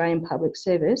in the Australian Public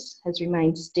Service has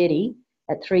remained steady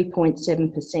at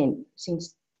 3.7%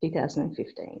 since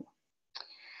 2015.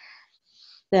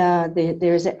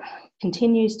 There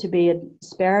continues to be a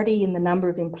disparity in the number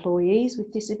of employees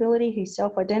with disability who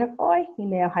self-identify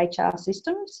in our HR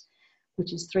systems,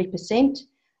 which is 3%,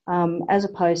 as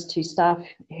opposed to staff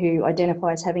who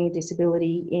identify as having a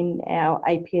disability in our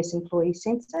APS employee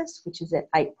census, which is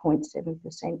at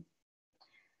 8.7%.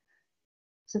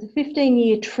 So the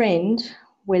 15-year trend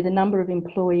where the number of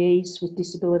employees with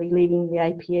disability leaving the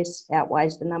APS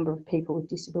outweighs the number of people with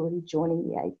disability joining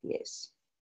the APS.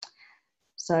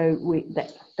 So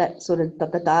that sort of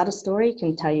the data story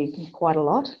can tell you quite a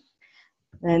lot.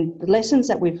 And the lessons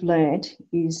that we've learned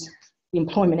is the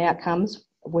employment outcomes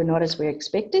were not as we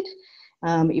expected.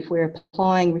 If we're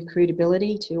applying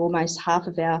recruitability to almost half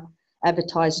of our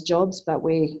advertised jobs, but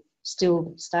we're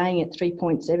still staying at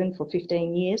 3.7 for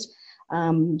 15 years,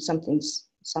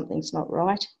 something's not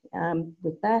right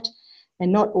with that.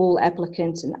 And not all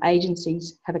applicants and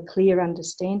agencies have a clear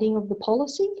understanding of the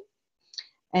policy.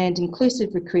 And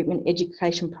inclusive recruitment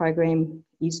education program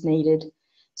is needed.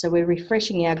 So we're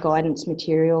refreshing our guidance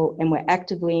material and we're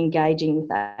actively engaging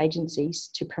with agencies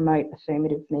to promote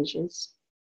affirmative measures.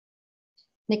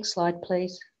 Next slide,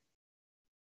 please.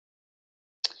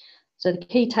 So the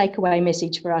key takeaway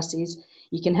message for us is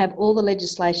you can have all the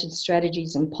legislation,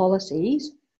 strategies and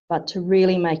policies, but to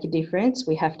really make a difference,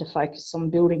 we have to focus on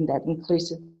building that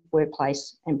inclusive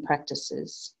workplace and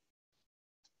practices.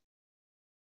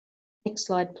 Next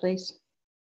slide, please.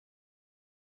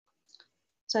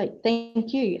 So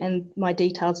thank you, and my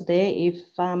details are there if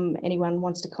anyone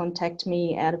wants to contact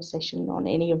me out of session on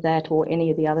any of that or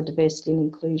any of the other diversity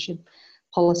and inclusion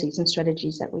policies and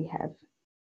strategies that we have.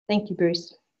 Thank you,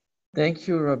 Bruce. Thank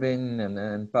you, Robyn,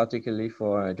 and particularly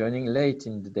for joining late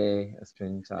in the day,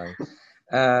 Australian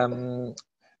time.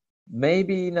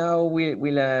 Maybe now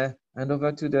we'll hand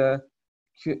over to the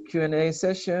Q&A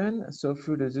session. So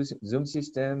through the Zoom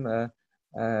system,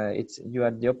 you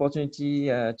had the opportunity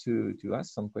to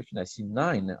ask some questions. I see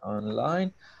 9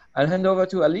 online. I'll hand over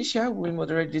to Alicia, who will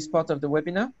moderate this part of the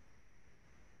webinar.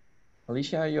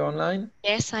 Alicia, are you online?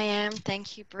 Yes, I am.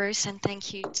 Thank you, Bruce, and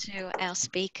thank you to our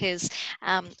speakers.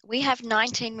 We have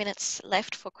 19 minutes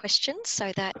left for questions,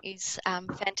 so that is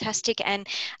fantastic. And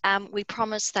we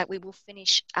promise that we will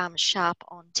finish sharp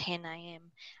on 10 a.m.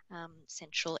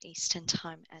 Central Eastern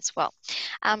Time as well.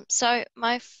 So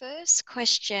my first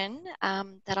question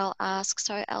that I'll ask,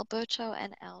 so Alberto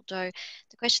and Aldo,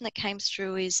 the question that came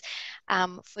through is,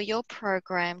 for your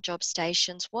program, Job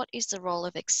Stations, what is the role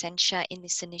of Accenture in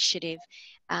this initiative?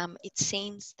 It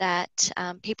seems that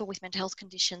people with mental health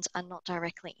conditions are not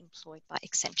directly employed by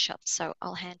Accenture. So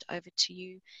I'll hand over to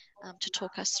you to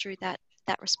talk us through that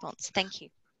response. Thank you.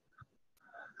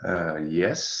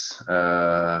 Yes,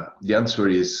 the answer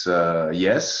is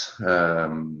yes.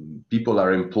 People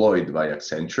are employed by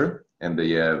Accenture and they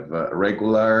have a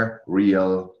regular,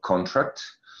 real contract.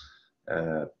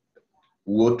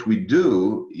 What we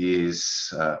do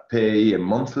is pay a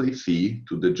monthly fee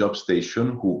to the job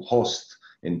station who hosts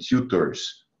and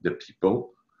tutors the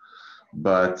people,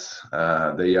 but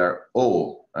they are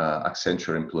all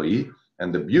Accenture employee.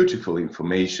 And the beautiful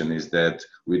information is that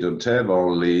we don't have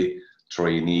only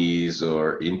trainees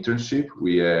or internship,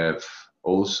 we have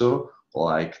also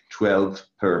like 12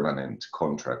 permanent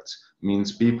contracts,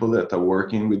 means people that are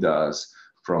working with us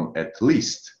from at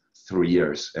least 3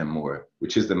 years and more,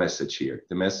 which is the message here.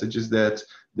 The message is that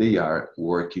they are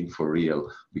working for real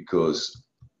because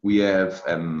we have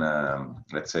an,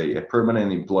 let's say, a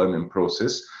permanent employment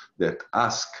process that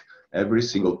asks every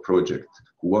single project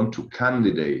who want to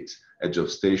candidate a job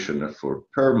station for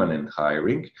permanent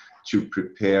hiring to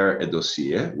prepare a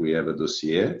dossier. We have a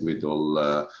dossier with all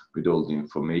the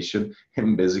information,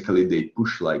 and basically they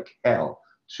push like hell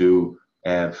to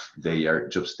have their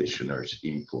job stationers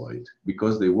employed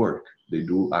because they work, they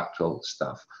do actual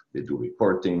stuff, they do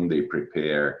reporting, they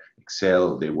prepare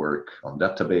Excel, they work on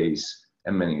database,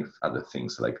 and many other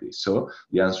things like this. So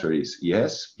the answer is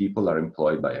yes, people are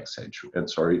employed by Accenture. And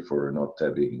sorry for not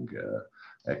having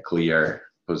a clear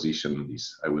position on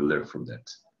this. I will learn from that.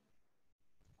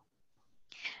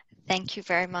 Thank you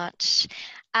very much.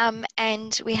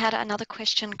 And we had another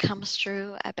question come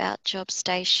through about job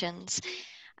stations.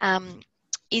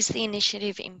 Is the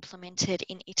initiative implemented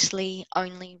in Italy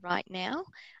only right now?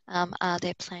 Are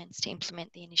there plans to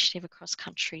implement the initiative across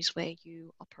countries where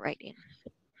you operate in?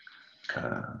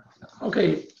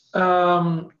 Okay.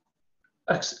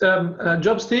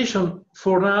 Job station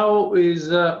for now is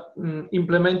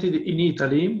implemented in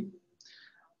Italy.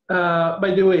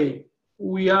 By the way,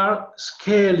 we are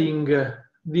scaling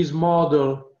this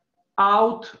model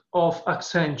out of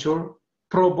Accenture,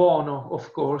 pro bono,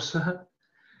 of course,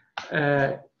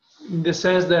 in the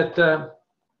sense that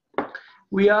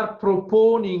we are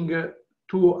proponing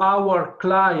to our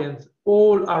clients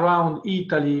all around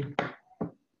Italy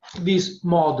this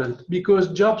model, because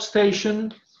job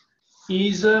station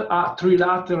is a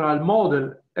trilateral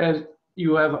model, as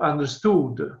you have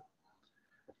understood.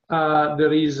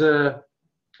 There is a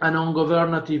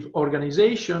non-governative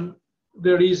organization,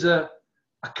 there is a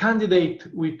candidate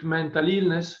with mental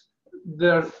illness,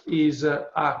 there is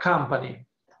a company.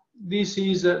 This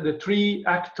is the 3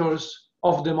 actors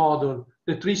of the model,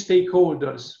 the 3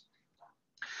 stakeholders.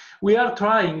 We are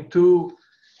trying to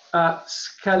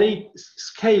scaling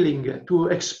to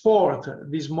export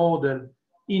this model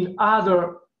in other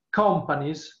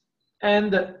companies,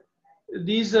 and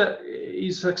this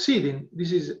is succeeding.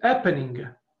 This is happening.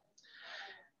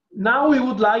 Now we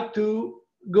would like to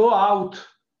go out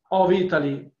of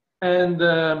Italy, and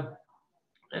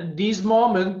this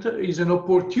moment is an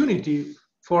opportunity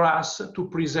for us to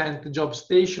present Job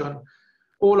Station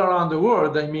all around the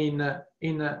world. I mean,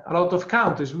 in a lot of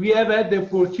countries. We have had the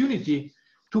opportunity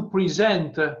to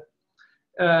present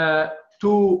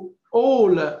to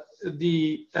all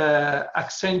the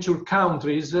Accenture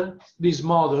countries this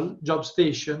model, Job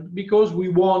Station, because we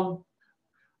won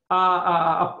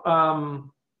a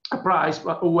prize,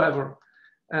 but however,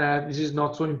 this is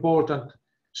not so important.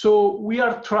 So we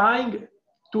are trying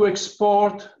to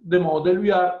export the model.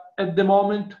 We are, at the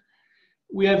moment,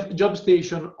 we have Job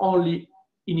Station only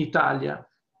in Italy.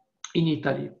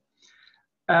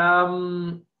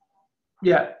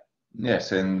 Yeah.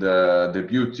 Yes, and the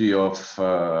beauty of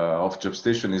Job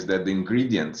Station is that the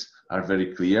ingredients are very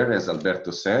clear, as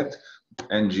Alberto said.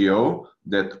 NGO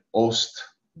that host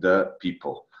the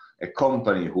people, a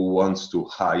company who wants to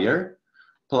hire,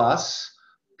 plus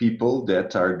people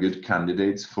that are good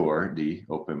candidates for the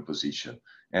open position.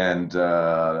 And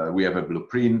we have a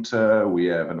blueprint, we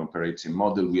have an operating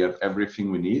model, we have everything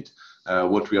we need.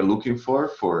 What we are looking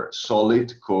for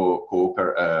solid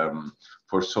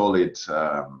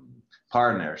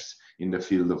partners in the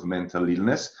field of mental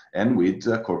illness, and with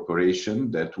a corporation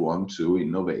that want to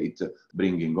innovate,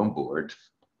 bringing on board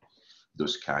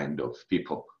those kind of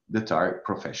people that are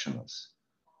professionals.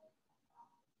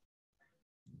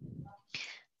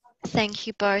 Thank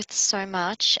you both so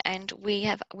much, and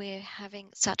we're having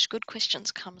such good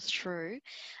questions come through,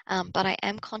 but I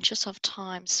am conscious of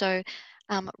time. So,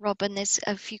 Robyn, there's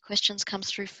a few questions come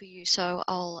through for you, so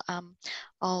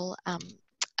I'll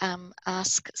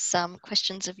ask some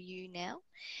questions of you now.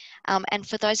 And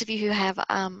for those of you who have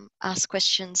asked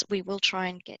questions, we will try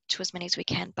and get to as many as we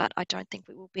can, but I don't think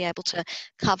we will be able to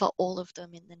cover all of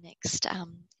them in the next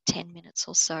 10 minutes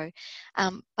or so.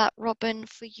 But Robyn,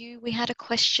 for you, we had a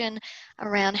question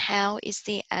around how is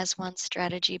the As One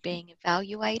strategy being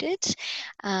evaluated?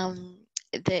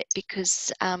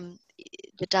 Because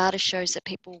the data shows that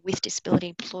people with disability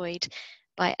employed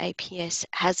by APS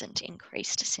hasn't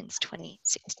increased since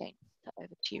 2016. So over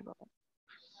to you, Robyn.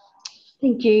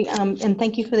 Thank you, and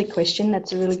thank you for the question.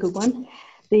 That's a really good one.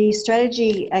 The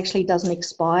strategy actually doesn't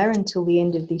expire until the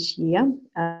end of this year,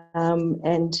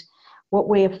 and what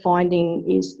we're finding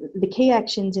is the key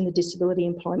actions in the disability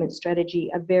employment strategy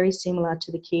are very similar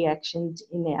to the key actions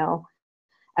in our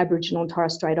Aboriginal and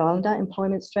Torres Strait Islander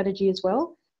employment strategy as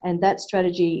well. And that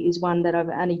strategy is one that I've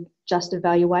only just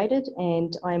evaluated,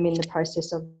 and I'm in the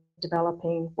process of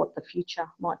developing what the future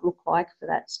might look like for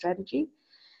that strategy.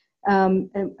 And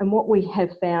what we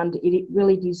have found, it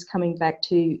really is coming back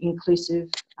to inclusive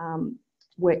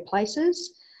workplaces,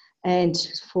 and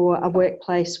for a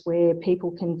workplace where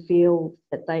people can feel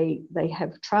that they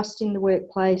have trust in the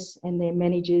workplace and their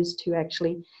managers to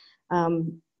actually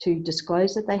to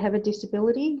disclose that they have a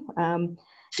disability.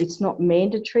 It's not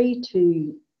mandatory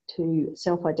to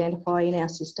self-identify in our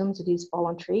systems, it is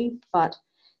voluntary, but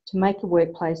to make the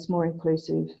workplace more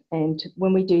inclusive. And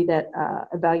when we do that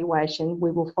evaluation,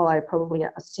 we will follow probably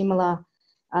a similar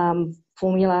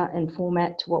formula and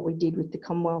format to what we did with the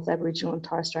Commonwealth Aboriginal and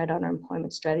Torres Strait Islander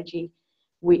employment strategy,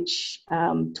 which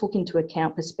took into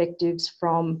account perspectives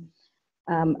from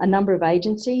a number of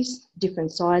agencies,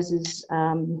 different sizes,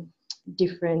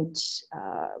 different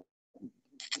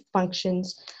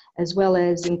functions, as well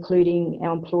as including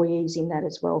our employees in that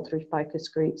as well through focus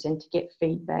groups, and to get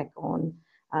feedback on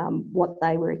what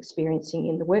they were experiencing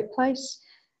in the workplace.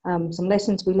 Some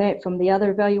lessons we learnt from the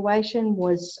other evaluation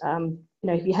was,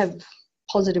 if you have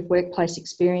positive workplace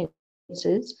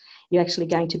experiences, you're actually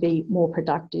going to be more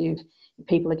productive.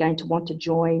 People are going to want to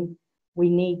join. We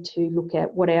need to look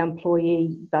at what our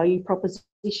employee value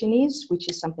proposition is, which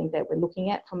is something that we're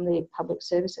looking at from the public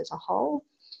service as a whole.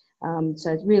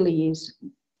 So it really is,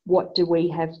 what do we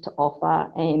have to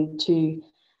offer, and to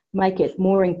make it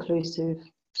more inclusive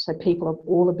so people of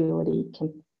all ability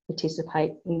can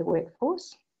participate in the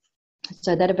workforce.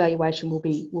 So that evaluation will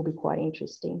be quite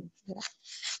interesting. Yeah.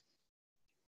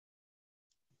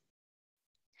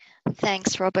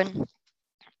 Thanks, Robyn.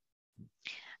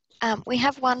 We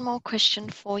have one more question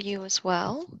for you as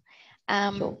well,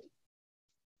 Sure.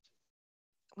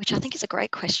 which I think is a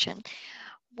great question.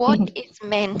 What is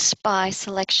meant by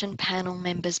selection panel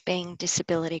members being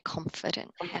disability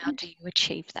confident? How do you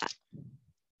achieve that?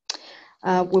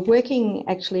 We're working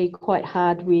actually quite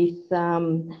hard with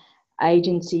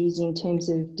agencies in terms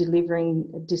of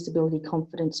delivering disability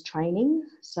confidence training.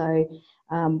 So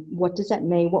What does that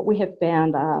mean? What we have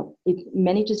found are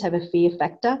managers have a fear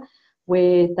factor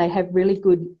where they have really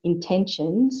good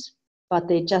intentions, but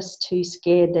they're just too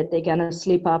scared that they're going to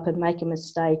slip up and make a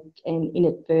mistake and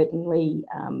inadvertently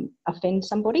offend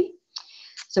somebody.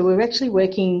 So we're actually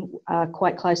working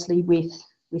quite closely with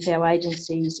our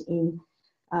agencies in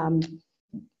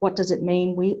what does it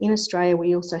mean. In Australia,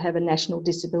 we also have a National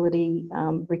Disability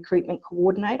Recruitment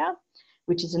Coordinator,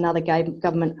 which is another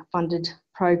government-funded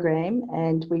program,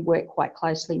 and we work quite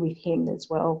closely with him as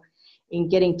well in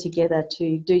getting together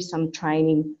to do some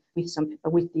training with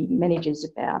the managers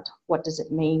about what does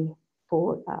it mean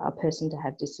for a person to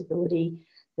have disability.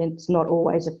 Then it's not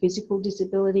always a physical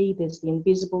disability, there's the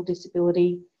invisible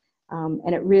disability,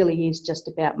 and it really is just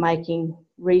about making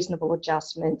reasonable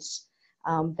adjustments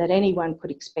that anyone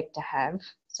could expect to have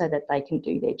so that they can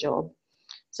do their job.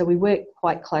 So we work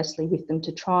quite closely with them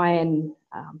to try and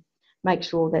make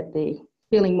sure that they're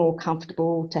feeling more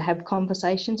comfortable to have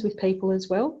conversations with people as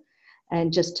well,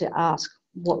 and just to ask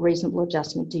what reasonable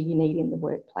adjustment do you need in the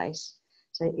workplace.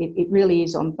 So it really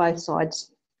is on both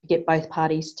sides, get both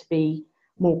parties to be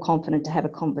more confident to have a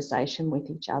conversation with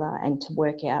each other and to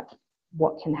work out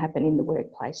what can happen in the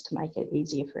workplace to make it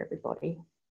easier for everybody.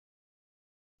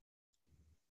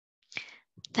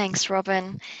 Thanks,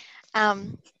 Robyn.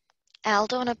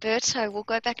 Aldo and Alberto, we'll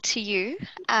go back to you.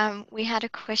 We had a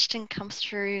question come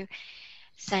through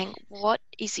saying, what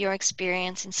is your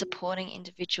experience in supporting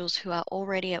individuals who are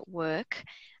already at work,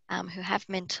 who have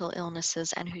mental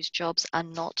illnesses and whose jobs are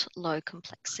not low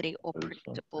complexity or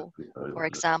predictable, for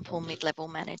example, mid-level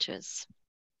managers?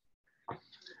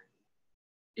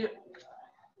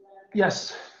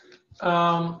 Yes.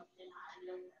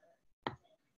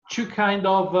 Two kind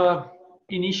of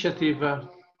initiative.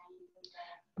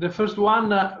 The first one,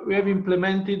 we have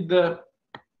implemented the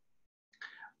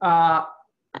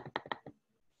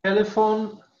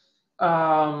telephone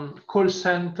call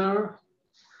center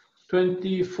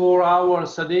 24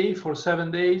 hours a day for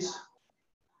 7 days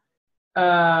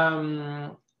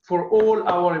for all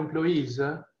our employees.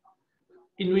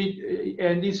 In which,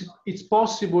 and it's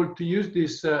possible to use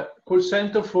this call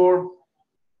center for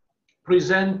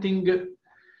presenting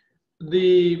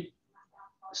the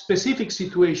specific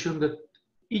situation that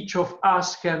each of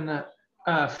us can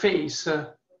face,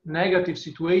 negative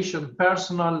situation,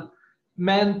 personal,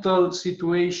 mental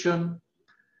situation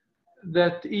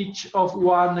that each of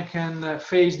one can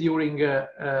face during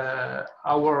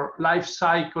our life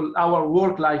cycle, our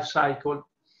work life cycle.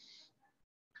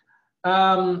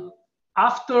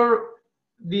 After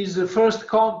this first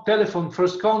telephone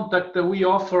first contact, we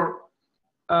offer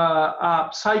a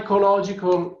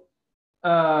psychological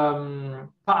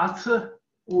path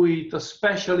with a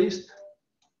specialist,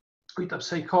 with a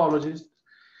psychologist,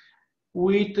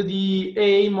 with the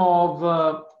aim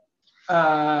of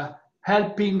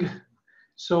helping,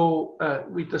 so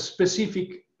with a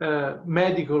specific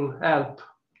medical help.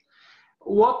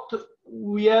 What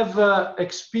we have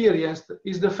experienced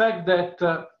is the fact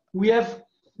that we have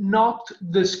not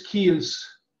the skills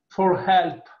for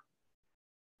help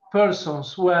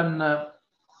persons when a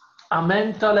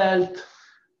mental health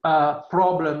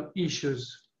problem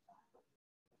issues.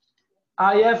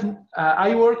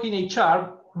 I work in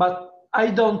HR, but I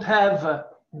don't have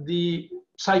the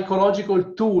psychological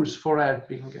tools for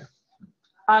helping.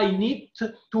 I need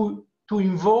to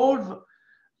involve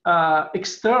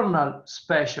external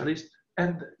specialists,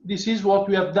 and this is what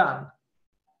we have done.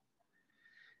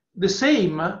 The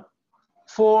same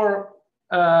for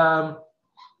a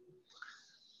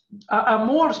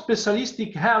more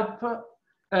specialistic help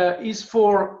is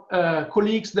for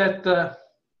colleagues that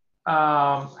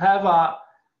have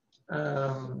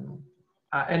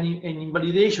an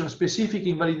invalidation, specific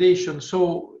invalidation.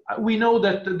 So we know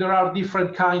that there are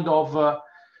different kinds of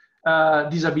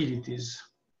disabilities.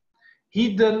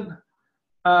 Hidden,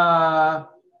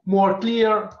 more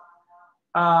clear,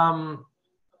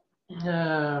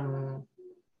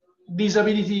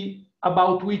 disability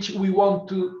about which we want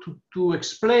to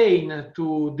explain,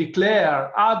 to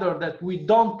declare, other that we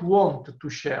don't want to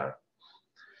share.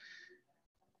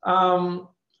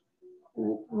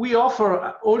 We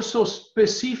offer also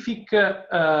specific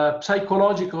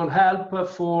psychological help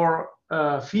for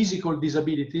physical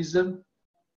disabilities,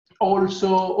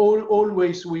 also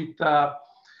always with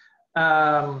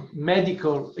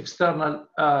medical external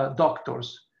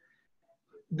doctors.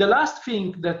 The last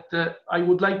thing that I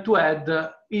would like to add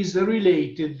is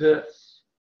related,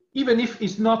 even if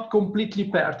it's not completely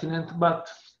pertinent, but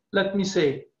let me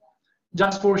say,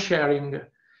 just for sharing,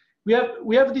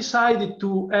 we have decided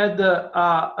to add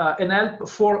an help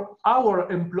for our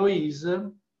employees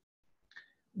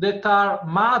that are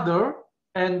mother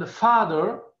and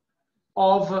father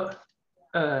of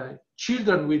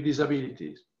children with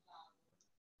disabilities.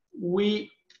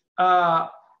 We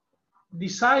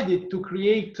decided to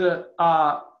create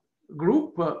a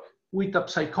group with a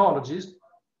psychologist.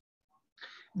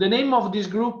 The name of this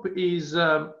group is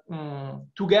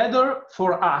Together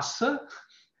for Us.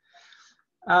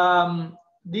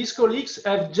 These colleagues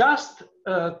have just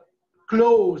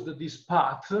closed this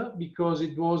path because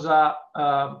it was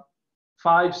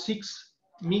 5-6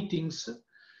 meetings.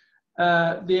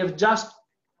 They have just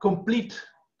complete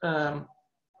a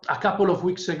couple of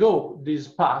weeks ago this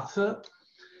path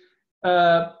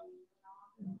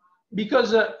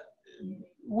because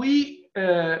we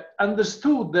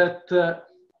understood that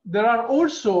there are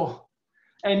also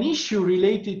an issue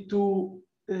related to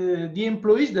the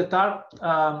employees that are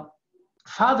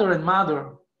father and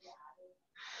mother.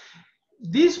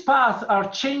 These paths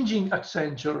are changing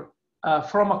Accenture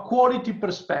from a quality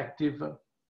perspective.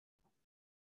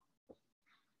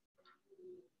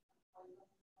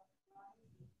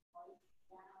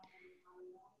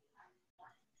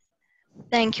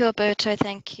 Thank you, Alberto.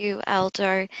 Thank you,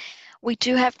 Aldo. We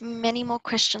do have many more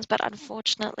questions, but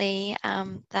unfortunately,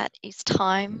 that is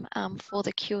time for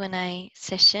the Q&A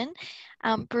session.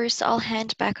 Bruce, I'll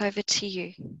hand back over to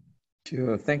you.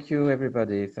 Sure. Thank you,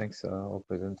 everybody. Thanks, all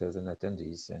presenters and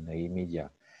attendees and the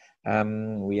media.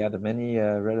 We had many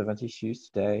relevant issues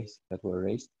today that were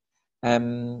raised.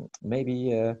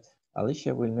 Maybe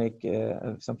Alicia will make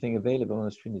something available on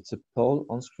the screen. It's a poll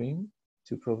on screen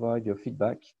to provide your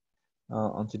feedback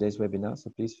on today's webinar.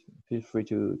 So please feel free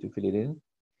to fill it in.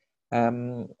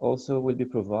 Also will be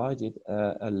provided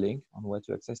a link on where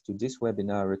to access to this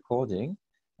webinar recording.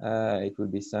 It will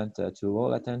be sent to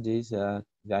all attendees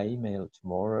via email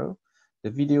tomorrow.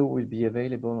 The video will be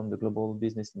available on the Global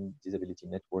Business and Disability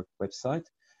Network website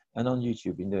and on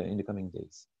YouTube in the coming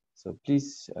days. So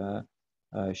please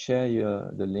share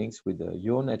the links with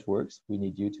your networks. We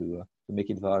need you to make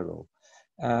it viral.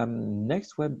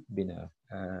 Next webinar,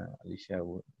 Alicia,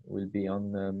 will be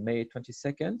on May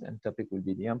 22nd, and topic will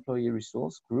be the employee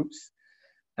resource groups.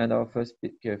 And our first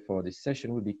speaker for this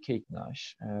session will be Kate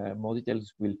Nash. More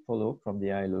details will follow from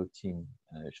the ILO team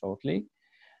shortly.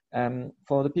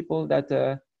 For the people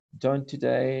that joined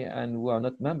today and who are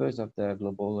not members of the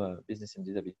Global Business and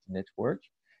Disability Network,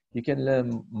 you can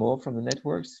learn more from the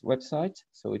network's website.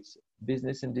 So it's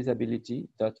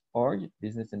businessanddisability.org,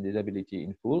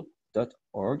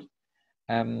 businessanddisabilityinfull.org.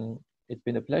 It's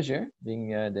been a pleasure being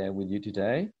there with you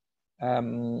today.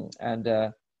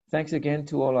 Thanks again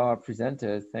to all our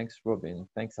presenters. Thanks, Robyn.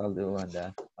 Thanks, Aldo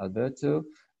and Alberto.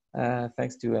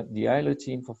 Thanks to the ILO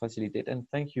team for facilitating, and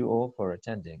thank you all for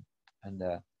attending. And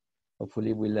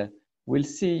hopefully we'll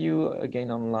see you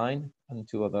again online and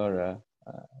to other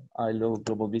ILO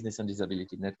Global Business and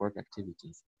Disability Network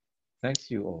activities. Thanks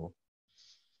you all.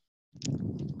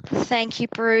 Thank you,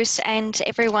 Bruce, and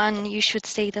everyone. You should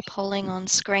see the polling on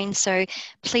screen, so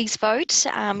please vote.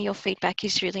 Your feedback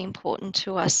is really important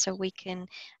to us, so we can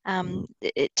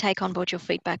take on board your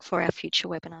feedback for our future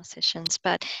webinar sessions.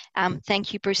 But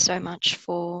thank you, Bruce, so much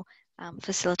for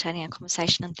facilitating our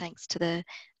conversation, and thanks to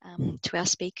our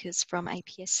speakers from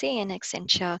APSC and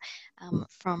Accenture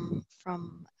from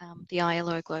the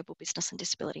ILO Global Business and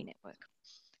Disability Network.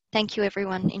 Thank you,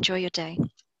 everyone. Enjoy your day.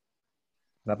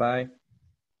 Bye-bye.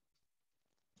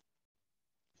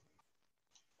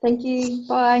 Thank you.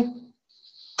 Bye.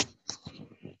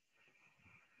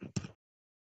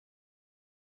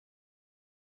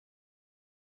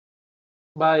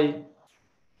 Bye.